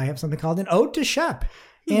 next up, I have something called an Ode to Shep.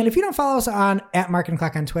 And if you don't follow us on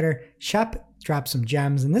 @MarketingClock on Twitter, Shep dropped some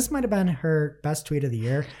gems, and this might have been her best tweet of the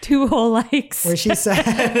year, 2 whole likes. where she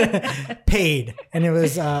said, paid. And it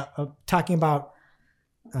was talking about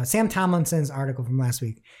Sam Tomlinson's article from last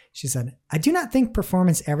week. She said, I do not think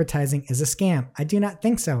performance advertising is a scam. I do not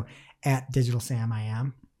think so. At Digital Sam, I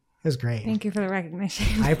am. It was great. Thank you for the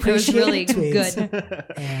recognition. I It was appreciate really tweets. good.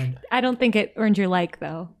 And I don't think it earned your like,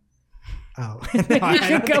 though. oh, no, I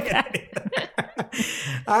don't Go think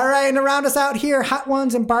All right, and to round us out here, Hot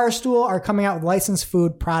Ones and Barstool are coming out with licensed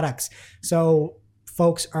food products. So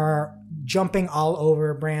folks are jumping all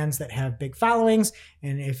over brands that have big followings.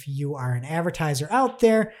 And if you are an advertiser out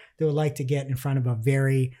there that would like to get in front of a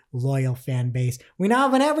very loyal fan base, we now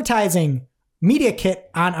have an advertising media kit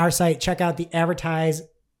on our site. Check out the advertise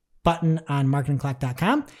button on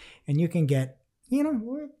marketingclock.com and you can get, get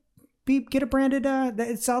a branded,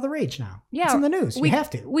 it's all the rage now. Yeah, it's in the news. We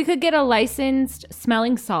have to. We could get a licensed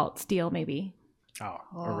smelling salts deal, maybe. Oh,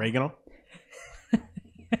 oregano?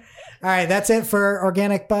 All right, that's it for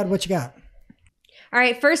Organic Bud. What you got? All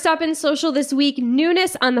right, first up in social this week,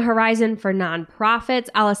 newness on the horizon for nonprofits.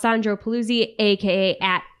 Alessandro Paluzzi, aka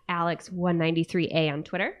 @Alex193A on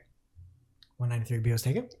Twitter. 193 BO's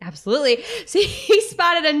take it. Absolutely. So he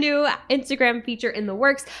spotted a new Instagram feature in the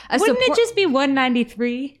works. Wouldn't it just be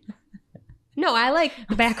 193? No, I like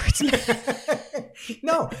the backwards math.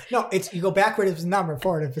 No, it's you go backward if it's a number,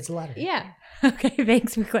 forward if it's a letter. Yeah. Okay,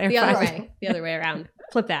 thanks for clarifying. The other way around.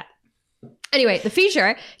 Flip that. Anyway, the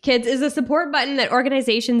feature, kids, is a support button that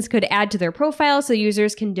organizations could add to their profile so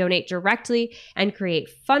users can donate directly and create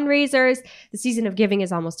fundraisers. The season of giving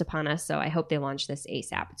is almost upon us, so I hope they launch this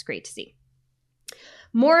ASAP. It's great to see.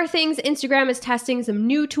 More things, Instagram is testing some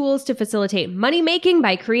new tools to facilitate money making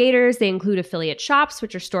by creators. They include affiliate shops,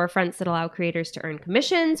 which are storefronts that allow creators to earn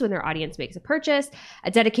commissions when their audience makes a purchase,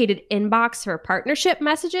 a dedicated inbox for partnership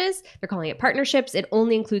messages. They're calling it partnerships. It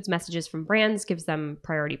only includes messages from brands, gives them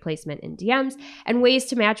priority placement in DMs, and ways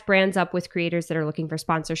to match brands up with creators that are looking for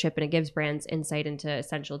sponsorship. And it gives brands insight into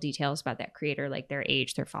essential details about that creator, like their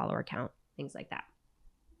age, their follower count, things like that.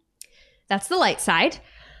 That's the light side.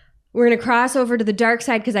 We're going to cross over to the dark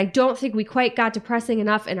side because I don't think we quite got depressing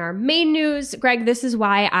enough in our main news. Greg, this is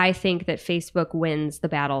why I think that Facebook wins the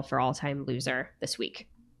battle for all-time loser this week.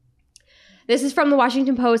 This is from the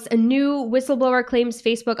Washington Post. A new whistleblower claims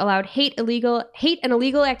Facebook allowed hate and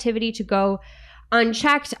illegal activity to go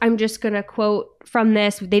unchecked. I'm just going to quote from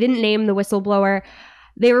this. They didn't name the whistleblower.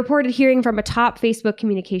 They reported hearing from a top Facebook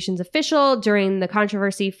communications official during the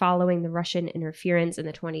controversy following the Russian interference in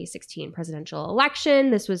the 2016 presidential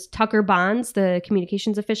election. This was Tucker Bonds, the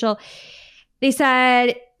communications official. They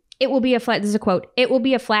said, this is a quote, "It will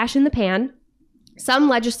be a flash in the pan. Some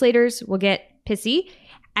legislators will get pissy,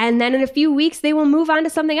 and then in a few weeks, they will move on to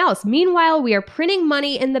something else. Meanwhile, we are printing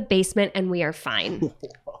money in the basement and we are fine."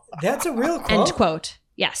 That's a real quote. End quote.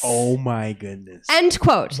 Yes. Oh my goodness. End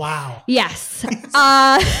quote. Wow. Yes. You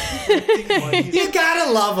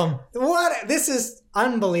gotta love them. What? This is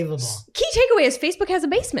unbelievable. Key takeaway is Facebook has a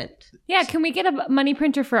basement. Yeah, can we get a money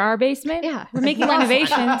printer for our basement? Yeah. We're making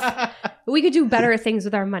renovations. We could do better things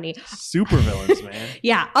with our money. Super villains, man.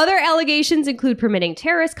 Yeah. Other allegations include permitting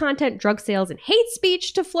terrorist content, drug sales, and hate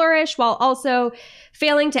speech to flourish, while also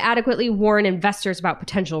failing to adequately warn investors about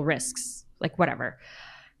potential risks. Like, whatever.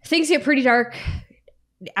 Things get pretty dark.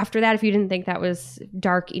 After that, if you didn't think that was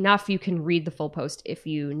dark enough, you can read the full post if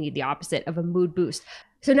you need the opposite of a mood boost.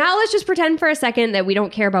 So now let's just pretend for a second that we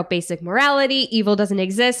don't care about basic morality. Evil doesn't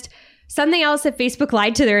exist. Something else that Facebook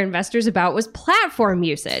lied to their investors about was platform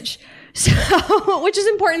usage. So, which is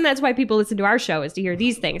important. That's why people listen to our show, is to hear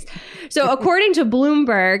these things. So according to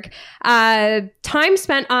Bloomberg, time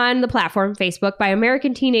spent on the platform, Facebook, by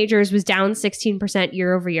American teenagers was down 16%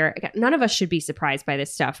 year over year. Again, none of us should be surprised by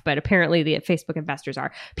this stuff, but apparently the Facebook investors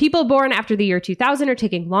are. People born after the year 2000 are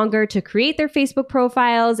taking longer to create their Facebook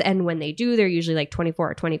profiles. And when they do, they're usually like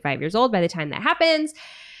 24 or 25 years old by the time that happens.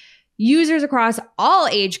 Users across all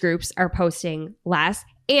age groups are posting less.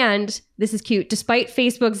 And this is cute. Despite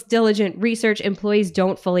Facebook's diligent research, employees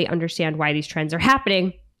don't fully understand why these trends are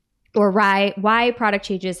happening or why product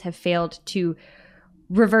changes have failed to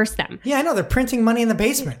reverse them. Yeah, I know. They're printing money in the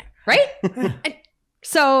basement. Right?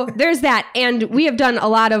 So there's that. And we have done a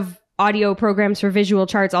lot of audio programs for visual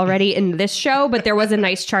charts already in this show, but there was a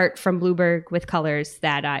nice chart from Bloomberg with colors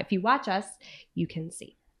that if you watch us, you can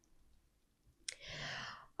see.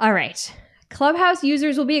 All right. Clubhouse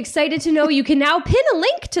users will be excited to know you can now pin a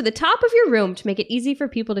link to the top of your room to make it easy for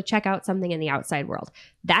people to check out something in the outside world.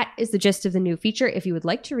 That is the gist of the new feature. If you would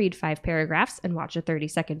like to read 5 paragraphs and watch a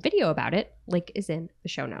 30-second video about it, link is in the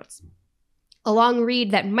show notes. A long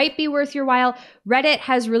read that might be worth your while, Reddit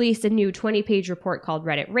has released a new 20-page report called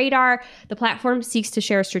Reddit Radar. The platform seeks to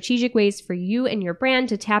share strategic ways for you and your brand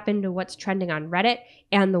to tap into what's trending on Reddit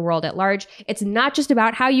and the world at large. It's not just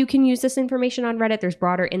about how you can use this information on Reddit. There's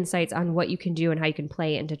broader insights on what you can do and how you can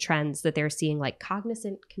play into trends that they're seeing, like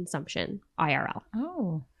cognizant consumption, IRL.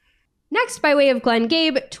 Oh. Next, by way of Glenn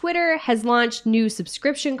Gabe, Twitter has launched new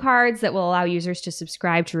subscription cards that will allow users to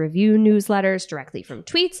subscribe to review newsletters directly from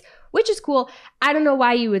tweets, which is cool. I don't know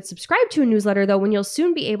why you would subscribe to a newsletter, though, when you'll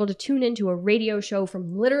soon be able to tune into a radio show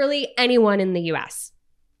from literally anyone in the US.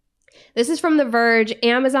 This is from The Verge.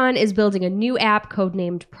 Amazon is building a new app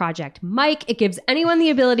codenamed Project Mike. It gives anyone the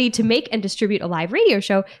ability to make and distribute a live radio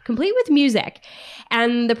show complete with music.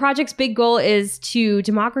 And the project's big goal is to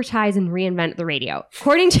democratize and reinvent the radio.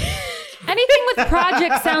 According to... Anything with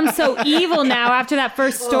project sounds so evil now after that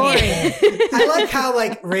first story. I like how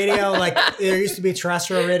radio, there used to be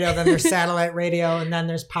terrestrial radio, then there's satellite radio, and then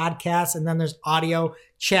there's podcasts, and then there's audio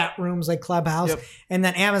chat rooms like Clubhouse. Yep. And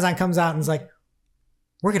then Amazon comes out and is like,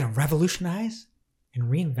 we're going to revolutionize and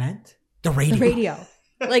reinvent the radio. The radio.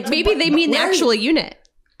 Like maybe they mean the actual unit.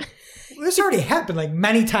 This already happened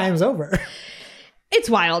many times over. It's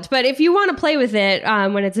wild, but if you want to play with it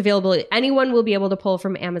when it's available, anyone will be able to pull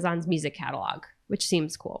from Amazon's music catalog, which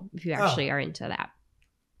seems cool if you actually are into that.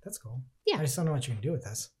 That's cool. Yeah. I just don't know what you can do with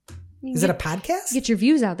this. Is it a podcast? Get your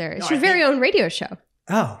views out there. It's your very own radio show.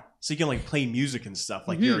 Oh. So you can play music and stuff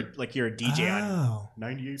you're a DJ on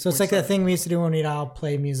 98. So it's like that thing we used to do when we'd all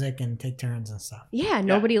play music and take turns and stuff. Yeah,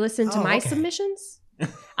 nobody listened to my submissions.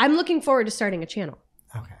 I'm looking forward to starting a channel.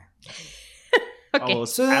 Okay. Okay.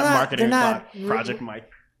 So they're not Project Mike.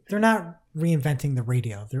 They're not reinventing the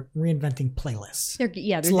radio. They're reinventing playlists. They're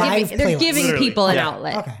giving people an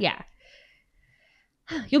outlet. Okay. Yeah.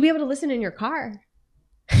 You'll be able to listen in your car.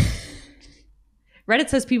 Reddit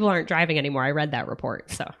says people aren't driving anymore. I read that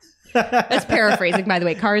report. So that's paraphrasing, by the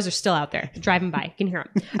way. Cars are still out there driving by. You can hear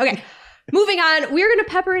them. Okay. Moving on. We're going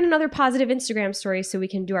to pepper in another positive Instagram story so we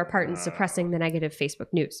can do our part in suppressing the negative Facebook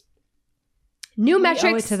news. New metrics.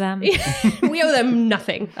 We owe it to them. We owe them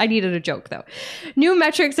nothing. I needed a joke, though. New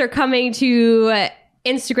metrics are coming to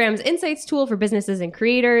Instagram's Insights tool for businesses and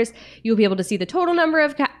creators. You'll be able to see the total number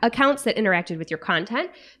of accounts that interacted with your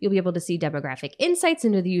content. You'll be able to see demographic insights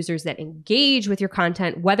into the users that engage with your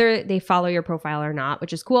content, whether they follow your profile or not,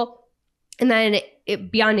 which is cool. And then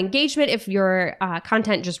beyond engagement, if your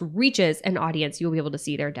content just reaches an audience, you'll be able to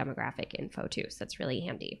see their demographic info too. So that's really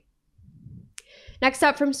handy. Next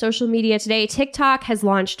up from social media today, TikTok has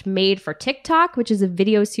launched Made for TikTok, which is a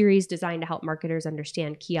video series designed to help marketers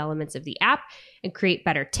understand key elements of the app and create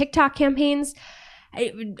better TikTok campaigns.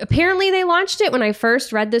 Apparently, they launched it when I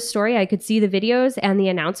first read this story. I could see the videos and the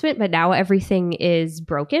announcement, but now everything is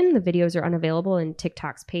broken. The videos are unavailable and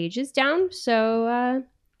TikTok's page is down. So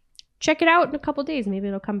check it out in a couple days. Maybe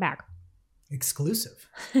it'll come back. Exclusive.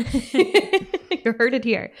 You heard it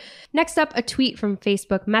here. Next up, a tweet from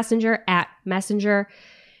Facebook Messenger @Messenger.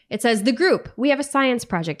 It says, "The group, we have a science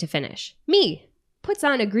project to finish. Me, puts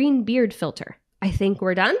on a green beard filter. I think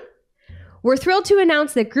we're done. We're thrilled to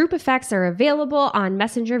announce that group effects are available on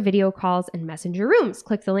Messenger video calls and Messenger rooms.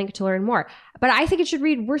 Click the link to learn more." But I think it should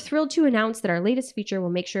read, "We're thrilled to announce that our latest feature will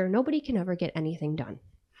make sure nobody can ever get anything done."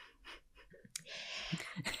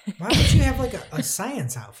 Why would you have a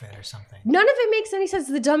science outfit or something? None of it makes any sense.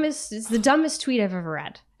 It's the dumbest tweet I've ever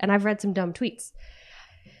read. And I've read some dumb tweets.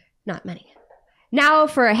 Not many. Now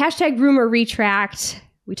for a hashtag rumor retract.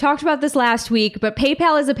 We talked about this last week, but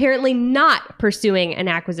PayPal is apparently not pursuing an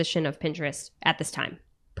acquisition of Pinterest at this time,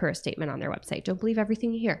 per a statement on their website. Don't believe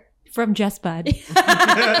everything you hear. From Just Bud.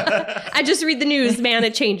 I just read the news, man.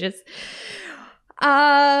 It changes.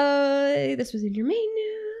 This was in your main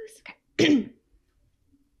news. Okay.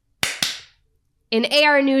 In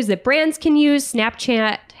AR news that brands can use,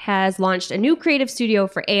 Snapchat has launched a new creative studio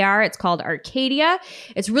for AR. It's called Arcadia.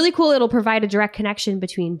 It's really cool. It'll provide a direct connection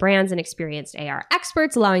between brands and experienced AR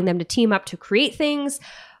experts, allowing them to team up to create things.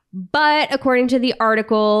 But according to the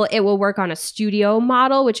article, it will work on a studio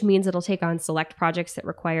model, which means it'll take on select projects that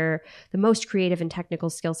require the most creative and technical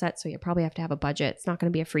skill set. So you probably have to have a budget. It's not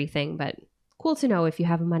going to be a free thing, but cool to know if you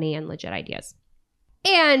have money and legit ideas.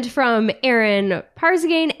 And from Aaron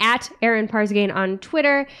Parzagain, at Aaron Parzagain on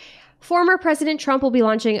Twitter, former President Trump will be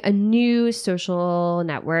launching a new social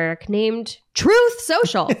network named Truth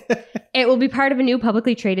Social. It will be part of a new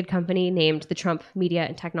publicly traded company named the Trump Media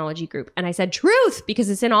and Technology Group. And I said truth because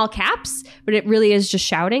it's in all caps, but it really is just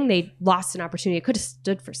shouting. They lost an opportunity. It could have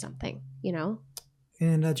stood for something, you know?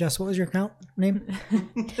 And Jess, what was your account name?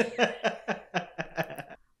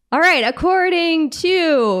 All right, according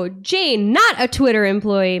to Jane, not a Twitter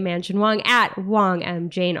employee, Mansion Wong, at Wong M.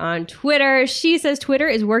 Jane on Twitter, she says Twitter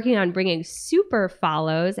is working on bringing Super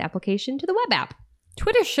Follows application to the web app.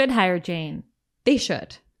 Twitter should hire Jane. They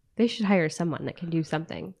should. They should hire someone that can do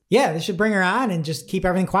something. Yeah, they should bring her on and just keep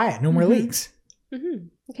everything quiet. No more leaks. Mm-hmm.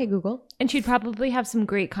 Okay, Google. And she'd probably have some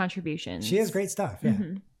great contributions. She has great stuff, yeah.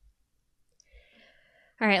 Mm-hmm.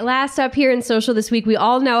 All right, last up here in social this week, we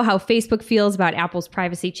all know how Facebook feels about Apple's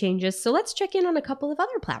privacy changes, so let's check in on a couple of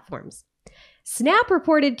other platforms. Snap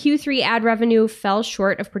reported Q3 ad revenue fell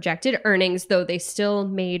short of projected earnings, though they still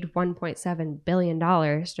made $1.7 billion.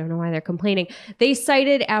 Don't know why they're complaining. They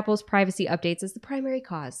cited Apple's privacy updates as the primary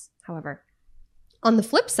cause, however. On the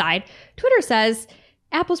flip side, Twitter says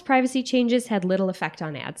Apple's privacy changes had little effect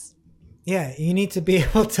on ads. Yeah, you need to be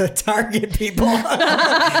able to target people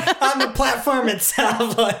on the platform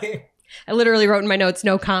itself. Like, I literally wrote in my notes,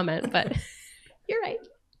 no comment, but you're right.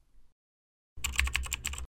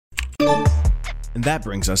 And that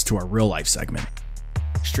brings us to our real life segment.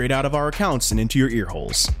 Straight out of our accounts and into your ear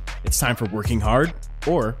holes. It's time for working hard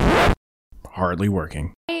or hardly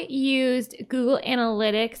working. I used Google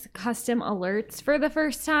Analytics custom alerts for the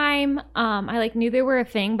first time. I knew they were a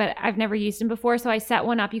thing, but I've never used them before. So I set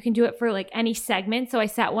one up. You can do it for any segment. So I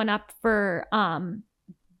set one up for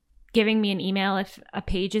giving me an email if a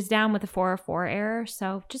page is down with a 404 error.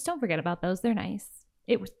 So just don't forget about those. They're nice.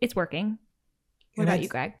 It's working. What about you,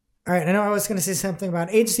 Greg? All right, I know I was going to say something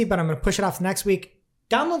about agency, but I'm going to push it off next week.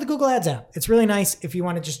 Download the Google Ads app. It's really nice if you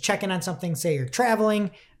want to just check in on something, say you're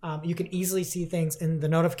traveling. You can easily see things in the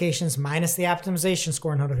notifications minus the optimization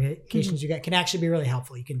score notifications you get can actually be really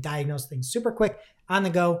helpful. You can diagnose things super quick on the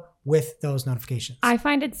go with those notifications. I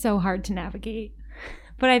find it so hard to navigate,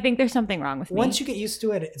 but I think there's something wrong with me. Once you get used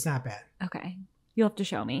to it, it's not bad. Okay. You'll have to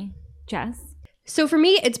show me. Jess? So for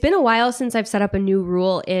me, it's been a while since I've set up a new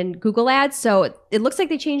rule in Google Ads. So it looks like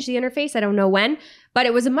they changed the interface. I don't know when, but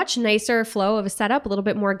it was a much nicer flow of a setup, a little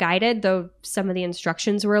bit more guided, though some of the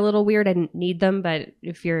instructions were a little weird. I didn't need them, but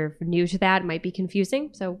if you're new to that, it might be confusing.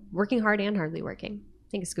 So working hard and hardly working.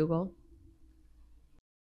 Thanks, Google.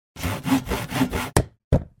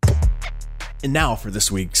 And now for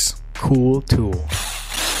this week's Cool Tool.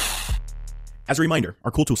 As a reminder,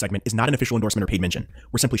 our Cool Tool segment is not an official endorsement or paid mention.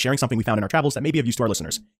 We're simply sharing something we found in our travels that may be of use to our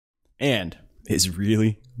listeners. And is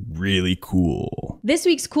really, really cool. This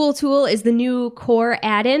week's Cool Tool is the new Core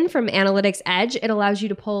add-in from Analytics Edge. It allows you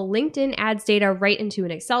to pull LinkedIn ads data right into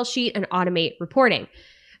an Excel sheet and automate reporting.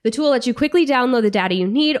 The tool lets you quickly download the data you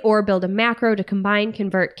need or build a macro to combine,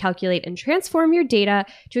 convert, calculate, and transform your data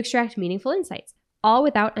to extract meaningful insights, all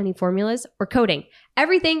without any formulas or coding.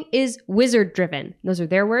 Everything is wizard driven. Those are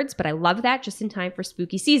their words, but I love that just in time for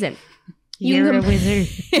spooky season. You're a wizard.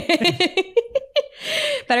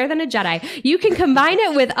 Better than a Jedi. You can combine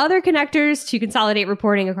it with other connectors to consolidate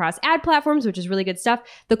reporting across ad platforms, which is really good stuff.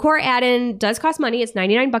 The Core add-in does cost money. It's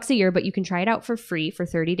 $99 a year, but you can try it out for free for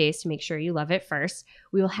 30 days to make sure you love it first.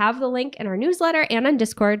 We will have the link in our newsletter and on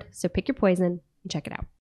Discord, so pick your poison and check it out.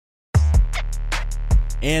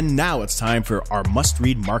 And now it's time for our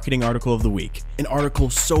must-read marketing article of the week. An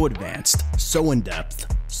article so advanced, so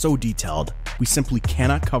in-depth, so detailed, we simply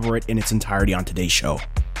cannot cover it in its entirety on today's show.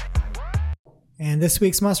 And this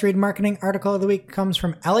week's must-read marketing article of the week comes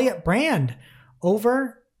from Elliot Brand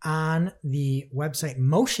over on the website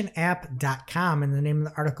motionapp.com. And the name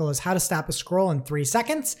of the article is How to Stop a Scroll in 3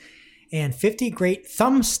 Seconds and 50 Great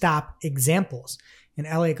Thumb Stop Examples. And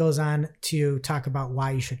Elliot goes on to talk about why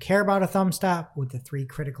you should care about a thumb stop, what the 3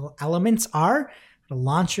 critical elements are. It'll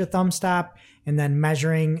launch your thumb stop, and then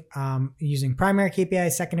measuring using primary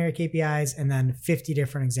KPIs, secondary KPIs, and then 50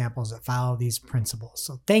 different examples that follow these principles.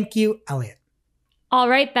 So thank you, Elliot. All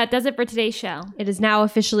right, that does it for today's show. It is now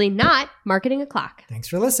officially not Marketing O'Clock. Thanks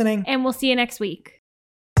for listening. And we'll see you next week.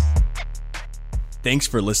 Thanks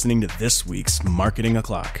for listening to this week's Marketing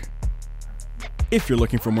O'Clock. If you're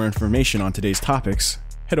looking for more information on today's topics,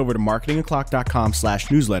 head over to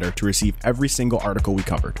marketingoclock.com/newsletter to receive every single article we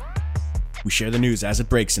covered. We share the news as it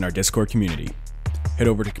breaks in our Discord community. Head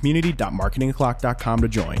over to community.marketingoclock.com to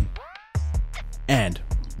join. And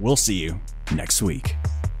we'll see you next week.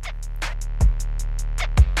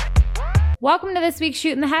 Welcome to this week's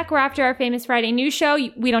Shoot in the Heck. We're after our famous Friday news show.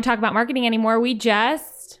 We don't talk about marketing anymore. We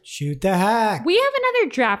just... Shoot the heck. We have another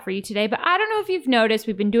draft for you today, but I don't know if you've noticed,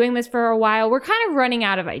 we've been doing this for a while. We're kind of running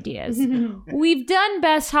out of ideas. We've done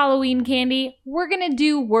best Halloween candy. We're going to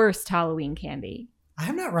do worst Halloween candy.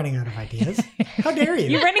 I'm not running out of ideas. How dare you?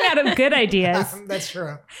 You're running out of good ideas. That's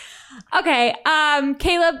true. Okay,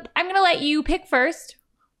 Caleb, I'm going to let you pick first.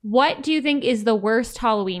 What do you think is the worst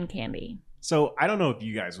Halloween candy? So I don't know if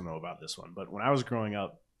you guys will know about this one, but when I was growing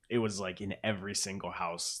up, it was like in every single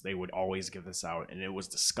house, they would always give this out, and it was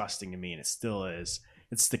disgusting to me, and it still is.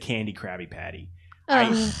 It's the candy Krabby Patty.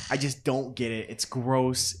 I just don't get it. It's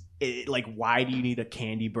gross. Like, why do you need a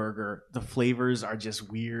candy burger? The flavors are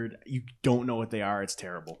just weird. You don't know what they are. It's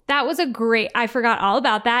terrible. That was I forgot all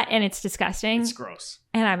about that, and it's disgusting. It's gross.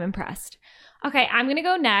 And I'm impressed. Okay, I'm going to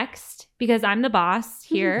go next because I'm the boss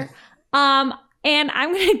here. And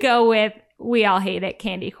I'm going to go with, we all hate it,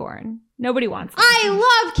 candy corn. Nobody wants it. I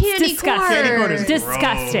love candy Disgusting. corn. Candy corn is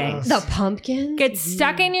disgusting. gross. The pumpkin Gets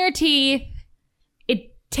stuck in your teeth.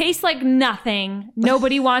 It tastes like nothing.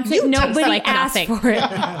 Nobody wants it. You taste Nobody like asked nothing. for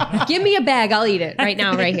it. Give me a bag. I'll eat it right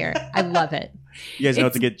now, right here. I love it. You guys know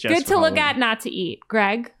what to get Jess Good for to look Halloween. at, not to eat.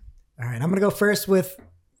 Greg? All right, I'm going to go first with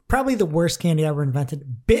probably the worst candy ever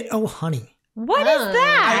invented, Bit-O-Honey. What is I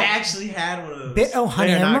that? actually had one of those. Bit-O-Honey.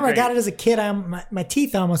 They're I not remember I great. got it as a kid. My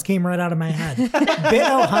teeth almost came right out of my head.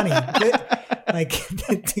 Bit-O-Honey.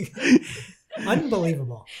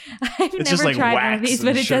 Unbelievable. I've It's never just like tried one of wax these, and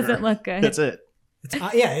but it sugar. doesn't look good. That's it. It's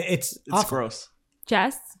it's It's awful. gross.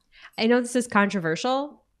 Jess? I know this is controversial,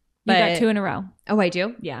 You but got 2 in a row. Oh, I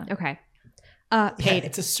do? Yeah. Okay. Yeah, Paid.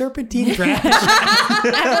 it's a serpentine draft.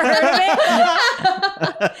 Ever heard of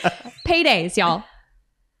it? Paydays, y'all.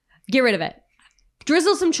 Get rid of it.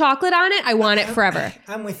 Drizzle some chocolate on it. I want it forever.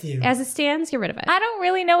 I'm with you. As it stands, get rid of it. I don't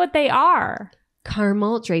really know what they are.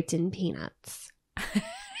 Caramel draped in peanuts.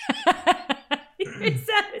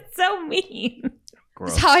 It's so mean.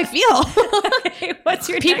 Gross. That's how I feel. Okay, what's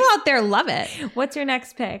your People next, out there love it. what's your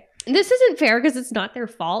next pick? This isn't fair because it's not their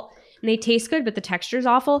fault. And they taste good, but the texture's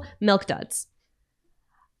awful. Milk Duds.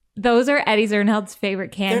 Those are Eddie Zernheld's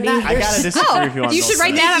favorite candy. not- I gotta disagree with you on you those should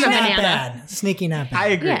write things. that on a Sneaky not banana. bad. Sneaky not bad. I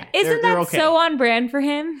agree. Yeah. Isn't They're that okay. so on brand for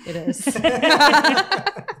him? It is.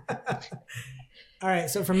 All right,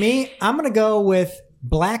 so for me, I'm going to go with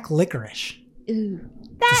black licorice. Ooh.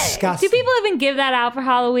 Disgusting. Do people even give that out for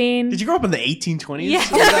Halloween? Did you grow up in the 1820s? Yeah.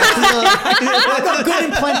 Good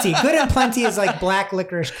and plenty. Good and plenty is like black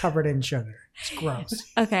licorice covered in sugar. It's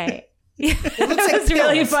gross. Okay. looks That like was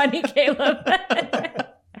really pills. funny, Caleb.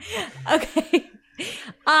 Okay.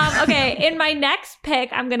 Okay, in my next pick,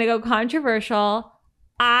 I'm gonna go controversial.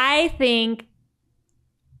 I think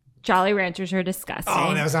Jolly Ranchers are disgusting.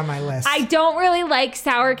 Oh, that was on my list. I don't really like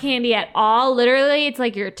sour candy at all. Literally, it's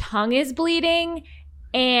like your tongue is bleeding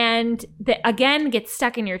and again gets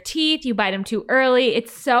stuck in your teeth. You bite them too early.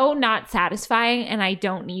 It's so not satisfying, and I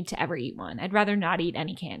don't need to ever eat one. I'd rather not eat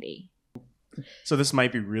any candy. So this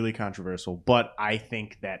might be really controversial, but I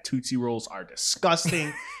think that Tootsie Rolls are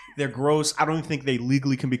disgusting. They're gross. I don't even think they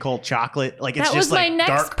legally can be called chocolate. Like, it's That just was my like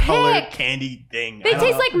next dark colored pick. candy thing. They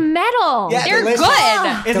taste like metal. Yeah, They're delicious. good.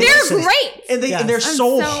 Ah, They're delicious. great. and Yes. they're I'm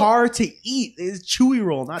so so- hard to eat. It's Chewy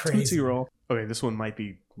Roll, not Crazy. Tootsie Roll. Okay, this one might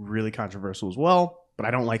be really controversial as well, but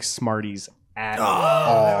I don't like Smarties at Oh,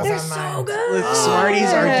 all. that was They're on so mine. good. Like,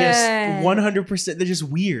 Smarties are just Good. 100%. They're just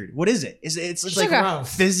weird. What is it? It's like Sugar.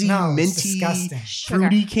 Gross. fizzy, No, it's minty, disgusting.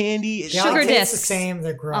 fruity candy. It's They all Sugar taste the discs. same.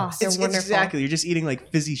 They're gross. They're it's wonderful. exactly. You're just eating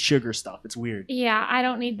like fizzy sugar stuff. It's weird. Yeah, I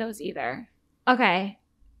don't need those either. Okay.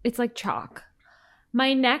 It's like chalk.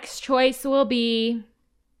 My next choice will be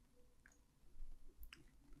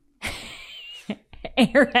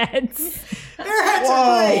Airheads. Airheads Whoa,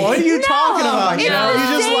 are great. what are you talking about? It's Joe? the You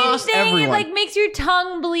just same lost thing. everyone. It like makes your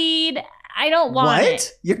tongue bleed. I don't want What?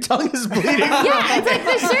 it. Your tongue is bleeding? Yeah, it's like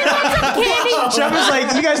there's certain types of candy. Trevor's like,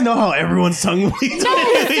 you guys know how everyone's tongue bleeds?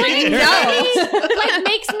 Like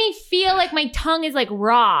makes me feel like my tongue is like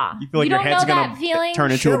raw. You feel like you your don't head's know gonna that feeling?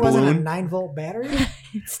 turn into Sure, a it wasn't a balloon. 9-volt battery.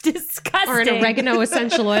 It's disgusting. Or an oregano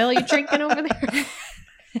essential oil you drinking over there.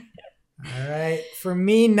 All right. For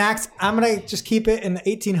me, next, I'm going to just keep it in the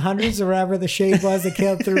 1800s or wherever the shade was that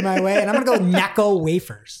Caleb threw my way. And I'm going to go Necco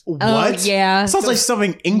wafers. What? Oh, yeah. Sounds like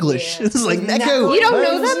something English. Yeah. This is like Necco. You don't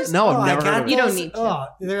know wafers? them? No, I've Oh, never I heard got of You it. don't those. need to. Oh,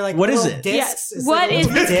 they're like What is little it? discs. It's What like is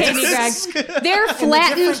little this, Candy discs. Greg? They're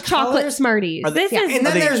flattened different chocolate colors? Smarties. Are they- This is And then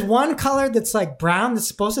Are they- there's one color that's like brown that's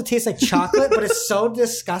supposed to taste like chocolate, but it's so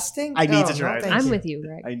disgusting. I need to Oh, try no, it. thank I'm you. with you,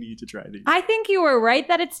 Greg. I need to try these. I think you were right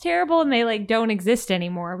that it's terrible and they like don't exist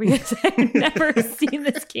anymore because I've never seen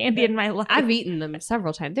this candy in my life. I've eaten them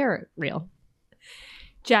several times. They're real.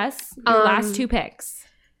 Jess, your last 2 picks.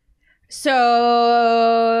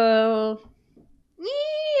 So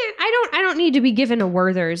I don't need to be given a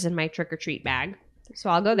Werther's in my trick or treat bag. So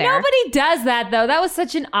I'll go there. Nobody does that though. That was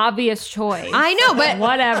such an obvious choice. I know, but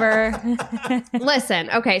Whatever. listen,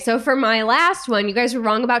 okay, so for my last one, you guys were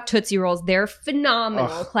wrong about Tootsie Rolls. They're phenomenal.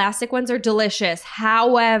 Ugh. Classic ones are delicious.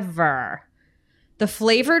 However, the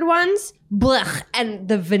flavored ones, blech, and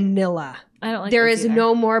the vanilla. I don't like There those is either.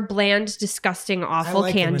 no more bland, disgusting, awful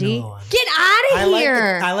like the candy. vanilla one. Get out I of like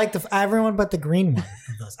here. I like everyone but the green one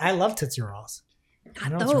of those. I love Tootsie Rolls. I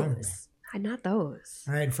don't know what's wrong with me. those. Not those.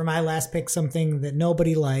 All right, for my last pick, something that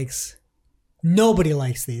nobody likes. Nobody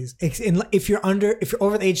likes these. If you're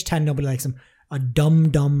over the age of 10, nobody likes them. A Dum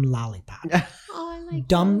Dum lollipop. Oh, I like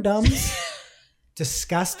Dum Dums.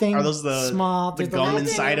 Disgusting. Are those the small? the they're gum little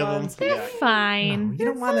inside of them? ones. They're Yeah. fine. No, you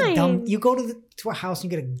don't want a dumb. You go to a house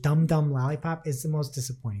and you get a Dum Dum lollipop. It's the most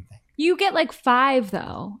disappointing thing. You get like 5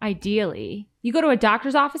 though, ideally. You go to a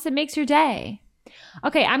doctor's office, it makes your day.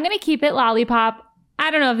 Okay, I'm going to keep it lollipop. I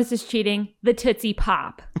don't know if this is cheating. The Tootsie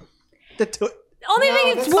Pop. Only No,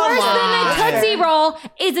 thing that's that's worse not than a fair. Tootsie Roll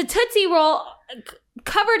is a Tootsie Roll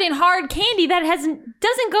covered in hard candy that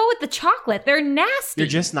doesn't go with the chocolate. They're nasty. You're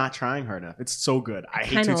just not trying hard enough. It's so good. I hate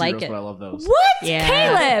kinda Tootsie like Rolls, it. but I love those. What? Yeah.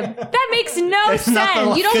 Caleb, that makes no There's nothing sense.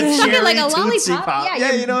 like You don't a suck it like a cherry Tootsie lollipop. Pop.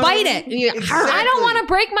 Yeah, you know what I bite mean? it. You- I don't want to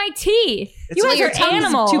break my teeth. You guys your are tongue's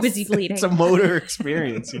animals. too busy bleeding. It's a motor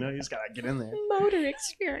experience. You know, you just gotta get in there. motor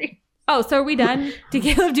experience. Oh, so are we done? Did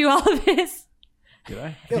Caleb do all of his? Did I? I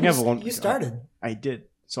Yeah, think I have one. You started. I did.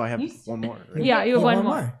 So I have one more. Right? Yeah, you have Oh, one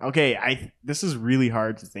more. Okay, this is really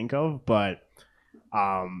hard to think of, but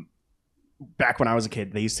back when I was a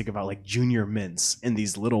kid, they used to give out like junior mints in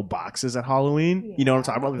these little boxes at Halloween. You know what I'm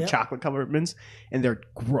talking about? The Yep. chocolate covered mints, and they're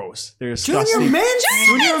gross. They're Junior disgusting. Mints.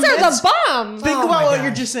 Mints are the bomb. Think Oh about my what gosh.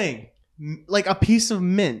 you're just saying, like a piece of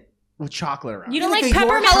mint with chocolate around. You don't Like like a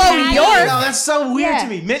peppermint York- Hello, patties? York. No, that's so weird Yeah. to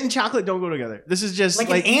me. Mint and chocolate don't go together. This is just Like,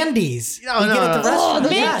 like an Andes. No, you no, get at no. the Oh, restaurant.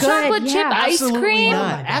 those Mint are Yeah. good. chocolate chip Yeah. ice absolutely cream. Oh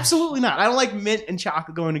not. my gosh. Absolutely not. I don't like mint and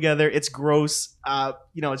chocolate going together. It's gross.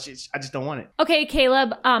 It's just, I just don't want it. Okay,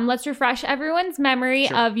 Caleb, let's refresh everyone's memory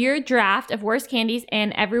Sure. of your draft of worst candies,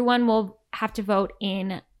 and everyone will have to vote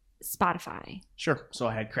in Spotify. Sure. So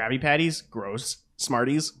I had Krabby Patties, gross.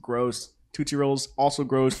 Smarties, gross. Tootsie Rolls, also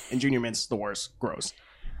gross. And Junior Mints, the worst, gross.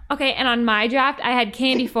 Okay, and on my draft, I had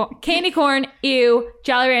candy corn, ew,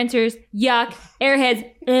 Jolly Ranchers, yuck, Airheads,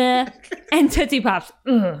 and Tootsie Pops.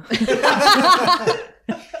 Ugh.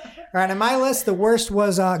 All right, on my list, the worst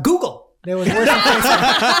was Google. It was worse than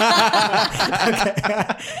Facebook.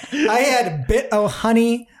 Okay. I had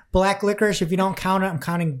Bit-O-Honey, black licorice. If you don't count it, I'm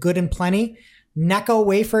counting Good and Plenty, Necco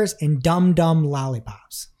wafers, and Dum Dum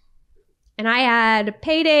lollipops. And I had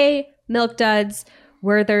Payday, Milk Duds,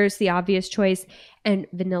 Werther's, the obvious choice, and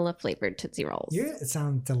vanilla flavored Tootsie Rolls. It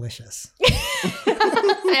sounds delicious.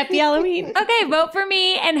 Happy Halloween. Okay, vote for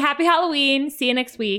me, and happy Halloween. See you next week.